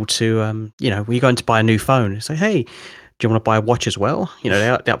potential to when you're going to buy a new phone, say, hey, do you want to buy a watch as well? They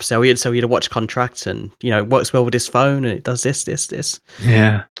upsell you and sell you the watch contract, and it works well with this phone and it does this.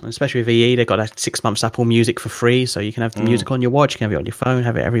 Yeah, and especially with EE, they've got that 6 months Apple Music for free, so you can have the music on your watch, you can have it on your phone,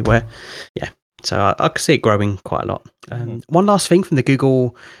 have it everywhere. Yeah. So I can see it growing quite a lot. One last thing from the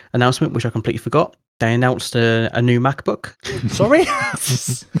Google announcement, which I completely forgot. They announced a new MacBook. Sorry?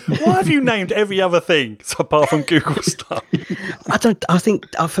 Why have you named every other thing apart from Google stuff? I think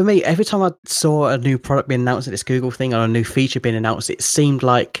for me, every time I saw a new product being announced at this Google thing or a new feature being announced, it seemed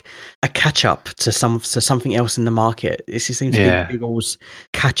like a catch up to something else in the market. It seems to be Google's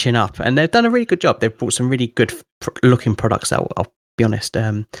catching up, and they've done a really good job. They've brought some really good looking products out. I'll be honest.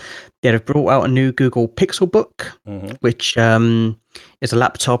 They've brought out a new Google Pixel Book, which is a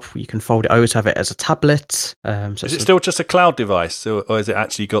laptop. You can fold it over to have it as a tablet. So is it still just a cloud device, or has it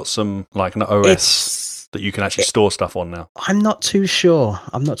actually got some like an OS that you can actually store stuff on now? I'm not too sure.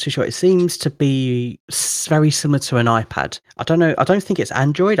 It seems to be very similar to an iPad. I don't know. I don't think it's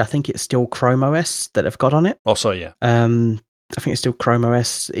Android. I think it's still Chrome OS that they've got on it. Oh, sorry, yeah. I think it's still Chrome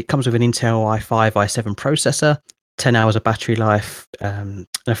OS. It comes with an Intel i5, i7 processor. 10 hours of battery life, and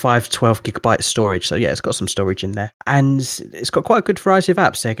a 512 gigabyte storage. So yeah, it's got some storage in there, and it's got quite a good variety of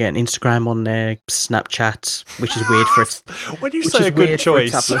apps. They're getting Instagram on there, Snapchat, which is weird for it. When you say a good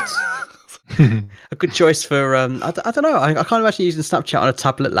choice, a good choice for I don't know. I can't imagine using Snapchat on a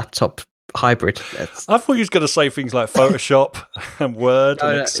tablet laptop hybrid. I thought you was going to say things like Photoshop and Word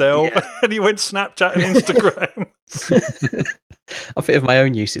and Excel, and you went Snapchat and Instagram. I'll think of my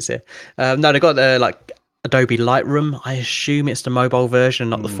own uses here. No, they got like Adobe Lightroom. I assume it's the mobile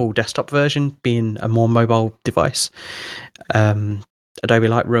version, not the full desktop version, being a more mobile device. Adobe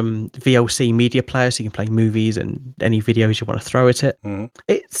Lightroom, VLC media player, so you can play movies and any videos you want to throw at it.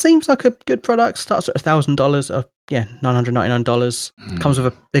 It seems like a good product. Starts at $1,000. $999. Comes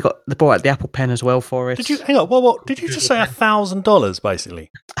with they brought out the Apple Pen as well for it. Did you hang on? What did you just say? $1,000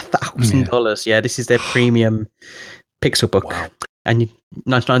 basically. $1,000. Yeah, this is their premium Pixel Book. Wow. And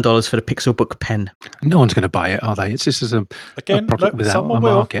 $99 for the Pixel Book Pen. No one's going to buy it, are they? It's just a product without a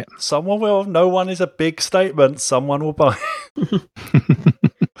market. Someone will. No one is a big statement. Someone will buy it.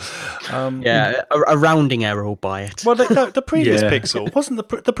 A rounding error will buy it. Well, the previous Pixel wasn't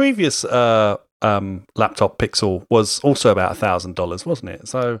the previous laptop Pixel was also about $1,000, wasn't it?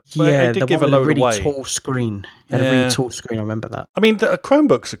 So it did give a load away. Tall screen. A really tall screen. I remember that. I mean, the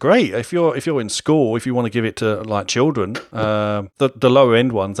Chromebooks are great if you're in school. If you want to give it to like children, the lower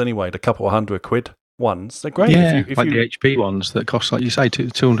end ones anyway, the couple of £100 ones, they're great. Yeah, the HP ones that cost, like you say,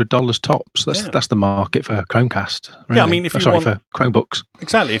 $200 tops. That's the market for Chromecast. Really. Yeah, I mean, for Chromebooks.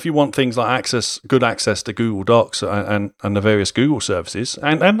 Exactly. If you want things like good access to Google Docs and the various Google services,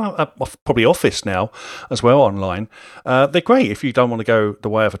 and probably Office now as well online, they're great. If you don't want to go the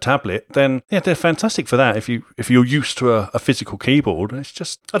way of a tablet, then they're fantastic for that. If you're used to a physical keyboard, it's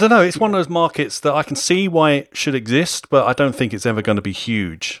just, I don't know. It's one of those markets that I can see why it should exist, but I don't think it's ever going to be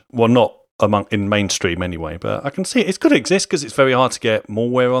huge. Well, not in mainstream anyway, but I can see it's going to exist because it's very hard to get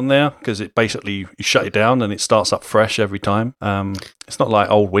malware on there, because it basically, you shut it down and it starts up fresh every time. It's not like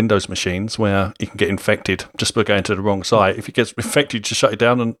old Windows machines where you can get infected just by going to the wrong site. If it gets infected, just shut it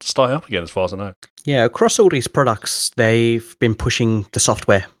down and start it up again, as far as I know. Yeah, across all these products, they've been pushing the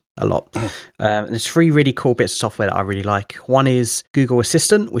software a lot. And there's 3 really cool bits of software that I really like. One is Google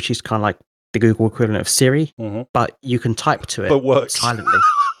Assistant, which is kind of like the Google equivalent of Siri, but you can type to it But works. silently.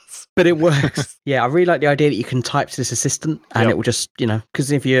 But it works. Yeah, I really like the idea that you can type to this assistant and it will just,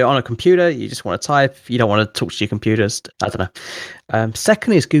 because if you're on a computer, you just want to type, you don't want to talk to your computers. I don't know.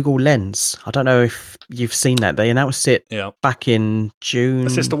 Second is Google Lens. I don't know if you've seen that. They announced it back in June.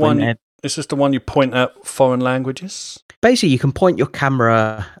 Is this the one you point at foreign languages? Basically, you can point your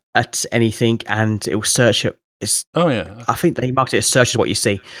camera at anything and it will search it. I think they market it as searches what you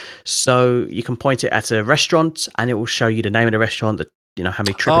see. So you can point it at a restaurant and it will show you the name of the restaurant, how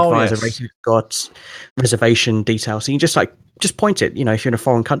many TripAdvisor ratings it's got, reservation details. So you just point it, if you're in a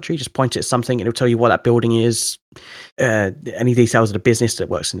foreign country, just point it at something and it'll tell you what that building is, any details of the business that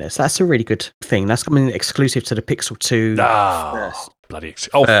works in there. So that's a really good thing. That's coming exclusive to the Pixel 2 first.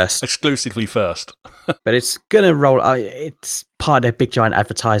 Exclusively first. But it's going to roll. It's part of their big giant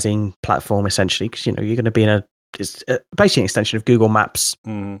advertising platform, essentially, because, you're going to be it's basically an extension of Google Maps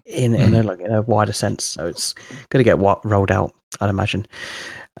in a wider sense. So it's going to get rolled out, I'd imagine.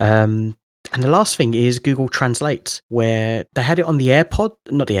 And the last thing is Google Translate, where they had it on the AirPod,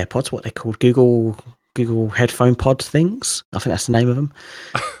 not the AirPods, what they called Google headphone pod things. I think that's the name of them.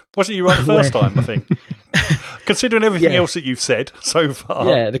 Wasn't you right the first time, I think? Considering everything else that you've said so far.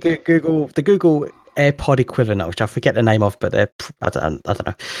 Yeah, the Google AirPod equivalent, which I forget the name of, but I don't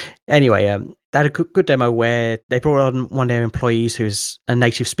know. Anyway, they had a good demo where they brought on one of their employees who's a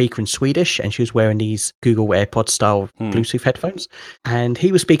native speaker in Swedish, and she was wearing these Google AirPod style Bluetooth headphones, and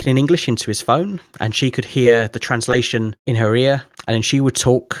he was speaking in English into his phone, and she could hear the translation in her ear, and then she would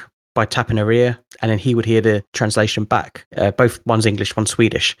talk by tapping her ear, and then he would hear the translation back. Both one's English, one's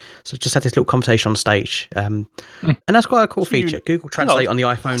Swedish. So just had this little conversation on stage, and that's quite a cool feature. Google Translate on the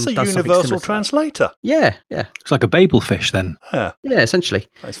iPhone does a universal translator. Yeah. It's like a Babelfish then. Yeah, essentially.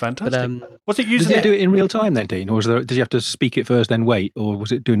 That's fantastic. Was it using? Did it do it in real time then, Dean, or did you have to speak it first then wait, or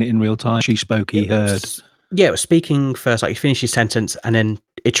was it doing it in real time? She spoke, he heard. Yeah, it was speaking first, like you finish your sentence and then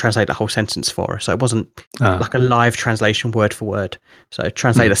it translated the whole sentence for her. So it wasn't like a live translation word for word. So it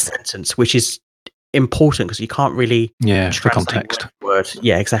translated a sentence, which is important because you can't really for context. Word.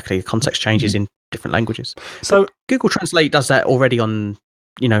 Yeah, exactly. The context changes in different languages. So Google Translate does that already on,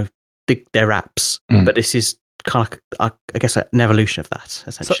 their apps, but this is kind of, I guess, an evolution of that,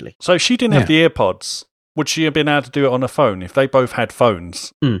 essentially. So she didn't have the AirPods. Would she have been able to do it on a phone? If they both had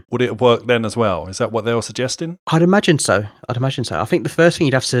phones, would it work then as well? Is that what they were suggesting? I'd imagine so. I think the first thing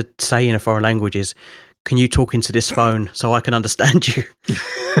you'd have to say in a foreign language is, can you talk into this phone so I can understand you?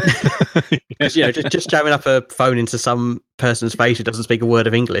 Because, just jamming up a phone into some person's face who doesn't speak a word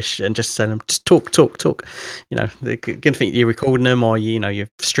of English and just saying them, just talk. They're going to think you're recording them or, you're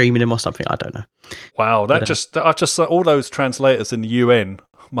streaming them or something. I don't know. Wow. I just all those translators in the UN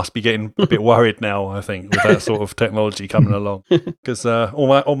must be getting a bit worried now, I think, with that sort of technology coming along. Because,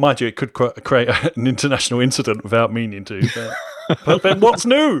 mind you, it could create an international incident without meaning to. But then what's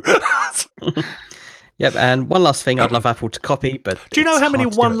new? Yep, and one last thing I'd love Apple to copy, but... Do you know how many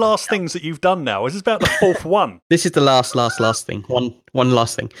one last things that you've done now? Is this about the fourth one? This is the last thing. One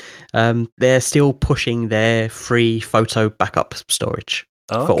last thing. They're still pushing their free photo backup storage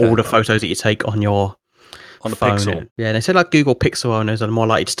for all the photos that you take on your on the phone. Pixel. Yeah, they said like Google Pixel owners are more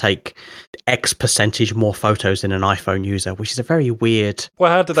likely to take X percentage more photos than an iPhone user, which is a very weird...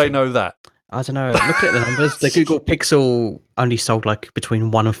 Well, how do they know that? I don't know. Look at the numbers. The Google Pixel only sold like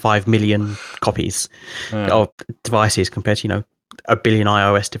between 1 and 5 million copies of devices compared to, 1 billion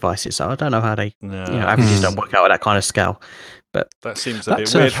iOS devices. So I don't know how they, averages don't work out at that kind of scale. But that seems a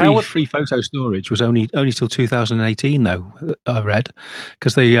bit weird. Free photo storage was only till 2018, though, I read.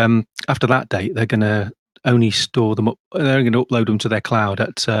 Because they after that date, they're going to only store them up. They're going to upload them to their cloud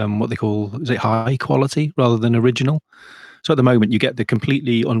at what they call, is it high quality rather than original? So at the moment, you get the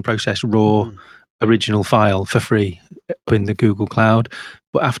completely unprocessed raw original file for free in the Google Cloud.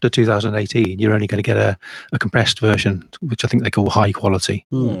 But after 2018, you're only going to get a compressed version, which I think they call high quality.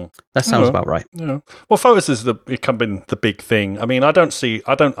 That sounds about right. Yeah. Well, photos is becoming the big thing. I mean, I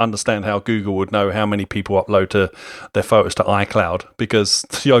don't understand how Google would know how many people upload their photos to iCloud, because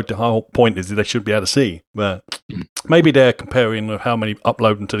the whole point is they should be able to see. But maybe they're comparing with how many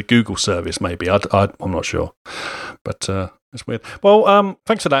uploading to the Google service. Maybe I'm not sure, but. It's weird. Well,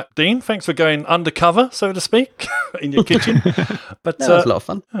 thanks for that, Dean. Thanks for going undercover, so to speak, in your kitchen. But that was a lot of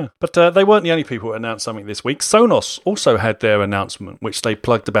fun. Yeah. But they weren't the only people who announced something this week. Sonos also had their announcement, which they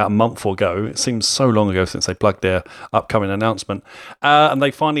plugged about a month ago. It seems so long ago since they plugged their upcoming announcement. And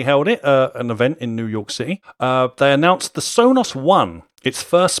they finally held it, an event in New York City. They announced the Sonos One, its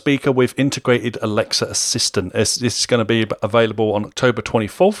first speaker with integrated Alexa Assistant. This is going to be available on October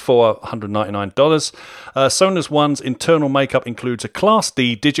 24th for $199. Sonos One's internal makeup includes a Class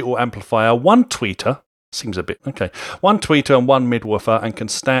D digital amplifier, one tweeter. Seems a bit okay. One tweeter and one midwoofer, and can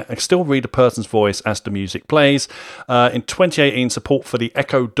still read a person's voice as the music plays. In 2018, support for the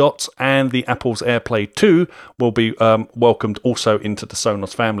Echo Dot and the Apple's AirPlay 2 will be welcomed also into the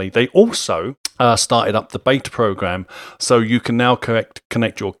Sonos family. They also started up the beta program, so you can now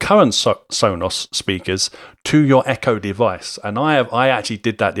connect your current Sonos speakers to your Echo device. And I actually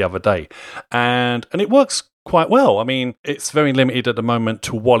did that the other day, and it works quite well. I mean, it's very limited at the moment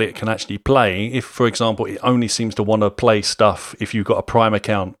to what it can actually play. If, for example, it only seems to want to play stuff if you've got a Prime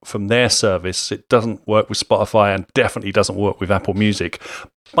account from their service, it doesn't work with Spotify and definitely doesn't work with Apple Music.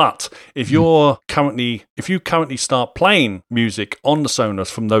 But if you currently start playing music on the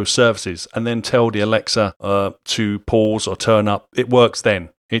Sonos from those services and then tell the Alexa to pause or turn up, it works then.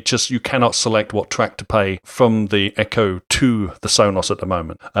 You cannot select what track to play from the Echo to the Sonos at the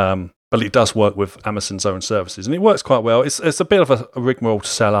moment. But it does work with Amazon's own services, and it works quite well. It's a bit of a rigmarole to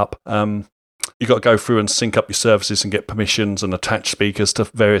set up. You've got to go through and sync up your services and get permissions and attach speakers to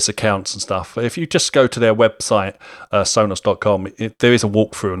various accounts and stuff. If you just go to their website, sonos.com, there is a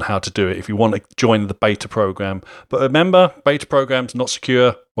walkthrough on how to do it if you want to join the beta program. But remember, beta program's not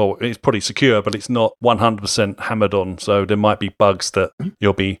secure. Well, it's probably secure, but it's not 100% hammered on. So there might be bugs that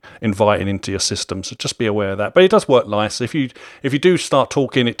you'll be inviting into your system. So just be aware of that. But it does work nice. If you do start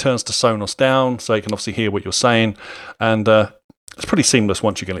talking, it turns the Sonos down, so you can obviously hear what you're saying. And it's pretty seamless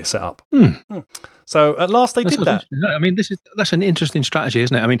once you get it set up. So at last they did that. I mean, that's an interesting strategy,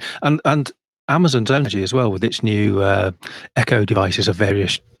 isn't it? I mean, and Amazon's energy as well, with its new Echo devices of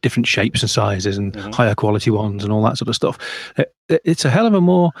various different shapes and sizes and higher quality ones and all that sort of stuff. It's a hell of a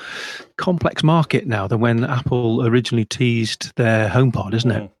more complex market now than when Apple originally teased their HomePod, isn't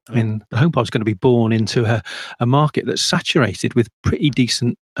it? I mean, the HomePod's going to be born into a market that's saturated with pretty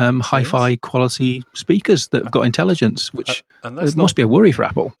decent hi-fi quality speakers that have got intelligence, which must be a worry for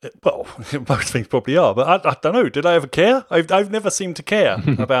Apple. Well, most things probably are, but I don't know. Did I ever care? I've never seemed to care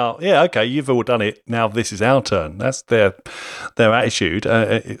about, okay, you've all done it. Now this is our turn. That's their attitude.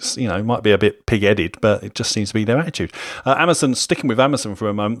 It's, it might be a bit pig-headed, but it just seems to be their attitude. Amazon, sticking with Amazon for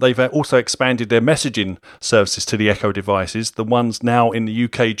a moment, they've also expanded their messaging services to the Echo devices, the ones now in the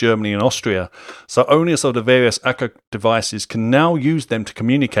UK, Germany and Austria. So owners of the various Echo devices can now use them to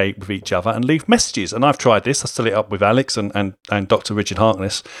communicate with each other and leave messages. And I've tried this. I set it up with Alex and Dr. Richard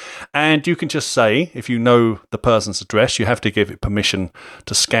Harkness. And you can just say, if you know the person's address, you have to give it permission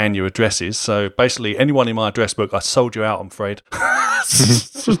to scan your addresses. So basically, anyone in my address book, I sold you out, I'm afraid.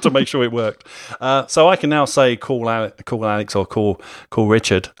 Just to make sure it worked. So I can now say, call Alex or call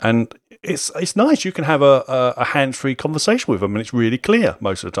Richard, and it's nice. You can have a hands-free conversation with them, and it's really clear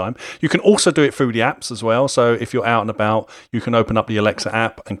most of the time. You can also do it through the apps as well. So if you're out and about, you can open up the Alexa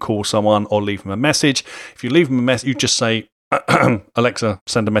app and call someone or leave them a message. If you leave them a message, you just say, Alexa,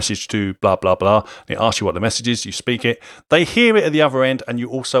 send a message to blah, blah, blah. And it asks you what the message is. You speak it. They hear it at the other end, and you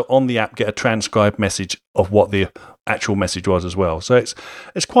also, on the app, get a transcribed message of what the actual message was as well. So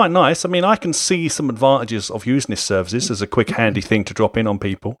it's quite nice. I mean, I can see some advantages of using this service as a quick, handy thing to drop in on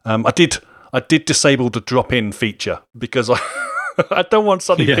people. I did disable the drop-in feature because I don't want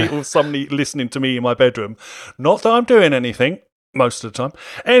people suddenly listening to me in my bedroom. Not that I'm doing anything most of the time.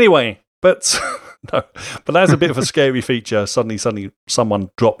 Anyway, but... No, but that's a bit of a scary feature. Suddenly someone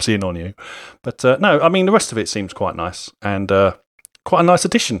drops in on you. But no, I mean, the rest of it seems quite nice and quite a nice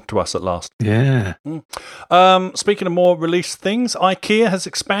addition to us at last. Yeah. Speaking of more released things, IKEA has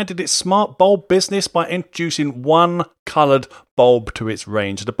expanded its smart bulb business by introducing one coloured bulb to its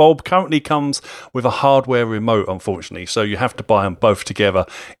range. The bulb currently comes with a hardware remote, unfortunately, so you have to buy them both together,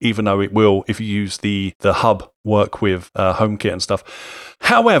 even though it will, if you use the hub, work with HomeKit and stuff.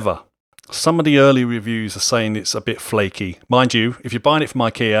 However, some of the early reviews are saying it's a bit flaky. Mind you, if you're buying it from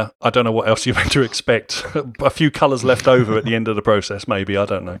IKEA, I don't know what else you're meant to expect. A few colours left over at the end of the process, maybe. I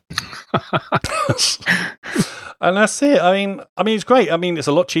don't know. And that's it. I mean, it's great. I mean, it's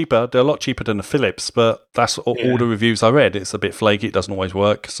a lot cheaper. They're a lot cheaper than the Philips, but that's all the reviews I read. It's a bit flaky. It doesn't always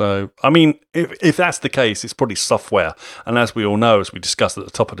work. So, I mean, if that's the case, it's probably software. And as we all know, as we discussed at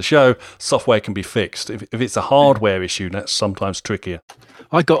the top of the show, software can be fixed. If it's a hardware issue, that's sometimes trickier.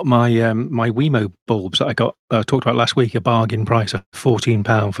 I got my my Wemo bulbs that I talked about last week, a bargain price of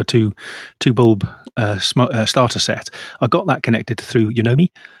 £14 for two bulb starter set. I got that connected through Yonomi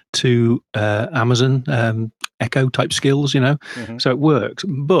to Amazon Echo type skills, so it works.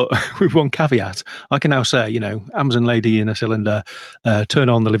 But with one caveat, I can now say, Amazon lady in a cylinder, turn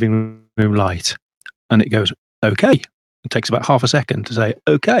on the living room light, and it goes okay. It takes about half a second to say,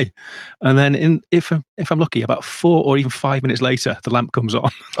 okay. And then if I'm lucky, about 4 or even 5 minutes later, the lamp comes on.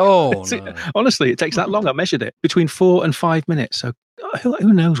 Oh, no. Honestly, it takes that long. I measured it between 4 and 5 minutes. So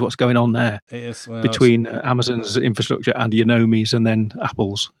who knows what's going on there between Amazon's infrastructure and Yonomi's and then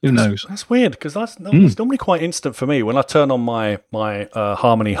Apple's? Who knows? That's weird because it's normally quite instant for me when I turn on my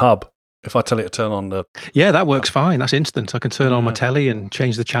Harmony Hub. If I tell it to turn on the... Yeah, that works fine. That's instant. I can turn on my telly and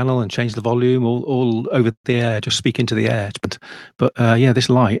change the channel and change the volume all over the air, just speak into the air. But this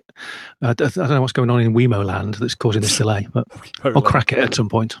light, I don't know what's going on in Wemo land that's causing this delay, but I'll crack it at some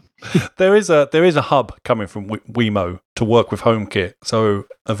point. There is a hub coming from Wemo to work with HomeKit. So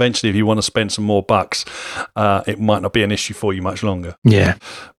eventually, if you want to spend some more bucks, it might not be an issue for you much longer. Yeah.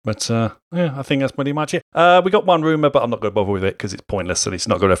 But I think that's pretty much it. We got one rumour, but I'm not going to bother with it because it's pointless and it's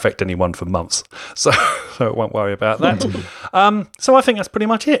not going to affect anyone for months. So I won't worry about that. So I think that's pretty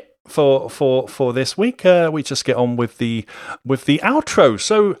much it for this week. We just get on with the outro.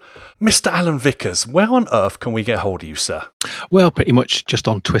 So, Mr. Alan Vickers, where on earth can we get hold of you, sir? Well, pretty much just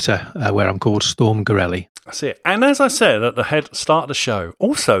on Twitter, where I'm called Storm Gorelli. That's it. And as I said at the start of the show,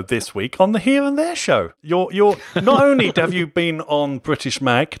 also this week on the Here and There show, you're not only have you been on British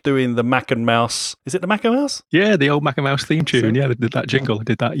Mac doing the Mac and Mouse. Is it the Mac and Mouse? Yeah, the old Mac and Mouse theme tune. Yeah, I did that jingle. I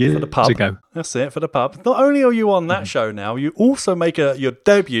did that years ago. That's it, for the pub. Not only are you on that show now, you also make your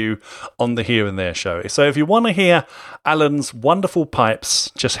debut on the Here and There show. So if you want to hear Alan's wonderful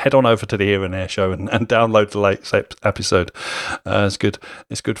pipes, just head on over to the Here and There show and download the latest episode. It's good.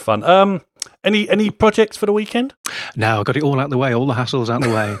 It's good fun. Any projects for the weekend? No, I got it all out of the way, all the hassles out of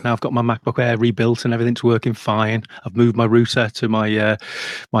the way. Now I've got my MacBook Air rebuilt and everything's working fine. I've moved my router to my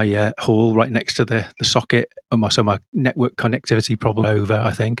hall right next to the socket, so my network connectivity problem over,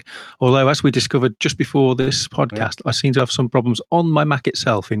 I think. Although, as we discovered just before this podcast, I seem to have some problems on my Mac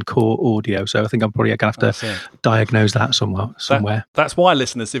itself in core audio, so I think I'm probably going to have to diagnose that somewhere. That's why,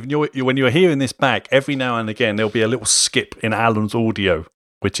 listeners, when you're hearing this back, every now and again there'll be a little skip in Alan's audio,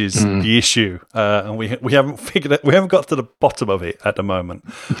 which is the issue, and we haven't figured it. We haven't got to the bottom of it at the moment,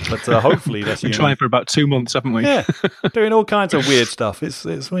 but hopefully that's. We've been trying for about 2 months, haven't we? Yeah, doing all kinds of weird stuff.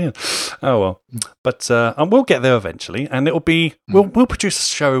 It's weird. Oh well, but and we'll get there eventually, and it'll be we'll produce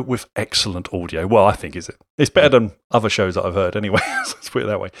a show with excellent audio. Well, I think it's better than other shows that I've heard anyway. Let's put it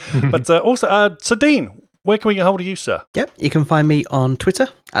that way. But also, so Dean, where can we get hold of you, sir? Yep, you can find me on Twitter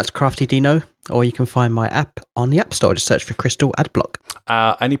at CraftyDino, or you can find my app on the App Store. Just search for Crystal Adblock.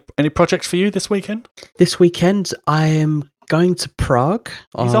 Any projects for you this weekend? This weekend, I am going to Prague.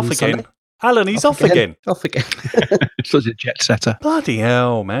 He's off again. Sunday. Alan, he's off again. Off again. Such a jet setter. Bloody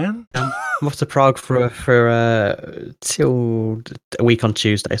hell, man. I'm off to Prague for till a week on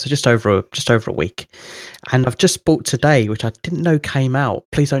Tuesday, so just over a week. And I've just bought today, which I didn't know came out.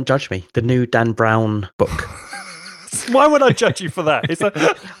 Please don't judge me. The new Dan Brown book. Why would I judge you for that?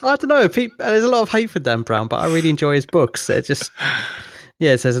 I don't know. There's a lot of hate for Dan Brown, but I really enjoy his books. It just,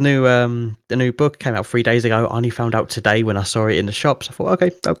 yeah, it says a new book came out 3 days ago. I only found out today when I saw it in the shops. I thought,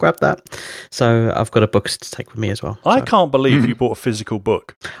 okay, I'll grab that. So I've got a book to take with me as well. I can't believe you bought a physical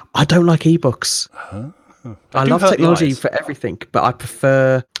book. I don't like ebooks. I love technology for everything, but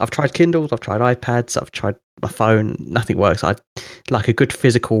I've tried Kindles, I've tried iPads, I've tried my phone. Nothing works. I like a good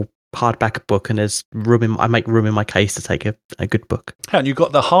physical hardback book, and I make room in my case to take a good book. And you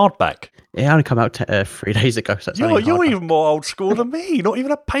got the hardback? Yeah, only come out 3 days ago. So you're even more old school than me. Not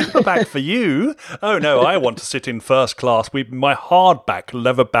even a paperback for you. Oh no, I want to sit in first class with my hardback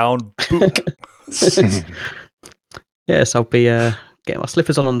leather-bound book. Yes, I'll be getting my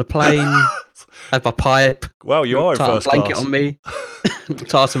slippers on the plane. Have my pipe. Well, you are in first blanket class. on me.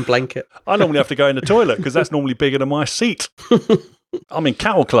 Tartan blanket. I normally have to go in the toilet because that's normally bigger than my seat. I'm in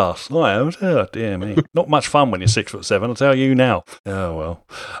cattle class. Oh, dear me. Not much fun when you're 6'7", I'll tell you now. Oh, well.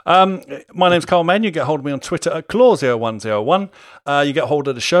 My name's Carl Mann. You get hold of me on Twitter at Claw0101. You get hold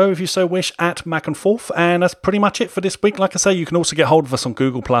of the show, if you so wish, at Mac and Forth. And that's pretty much it for this week. Like I say, you can also get hold of us on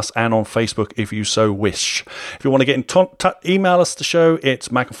Google Plus and on Facebook, if you so wish. If you want to get in email us the show, it's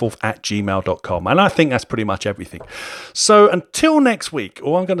macandforth@gmail.com. And I think that's pretty much everything. So until next week,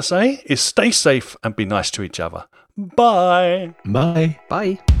 all I'm going to say is stay safe and be nice to each other. Bye. Bye.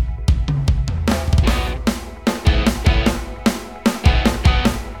 Bye.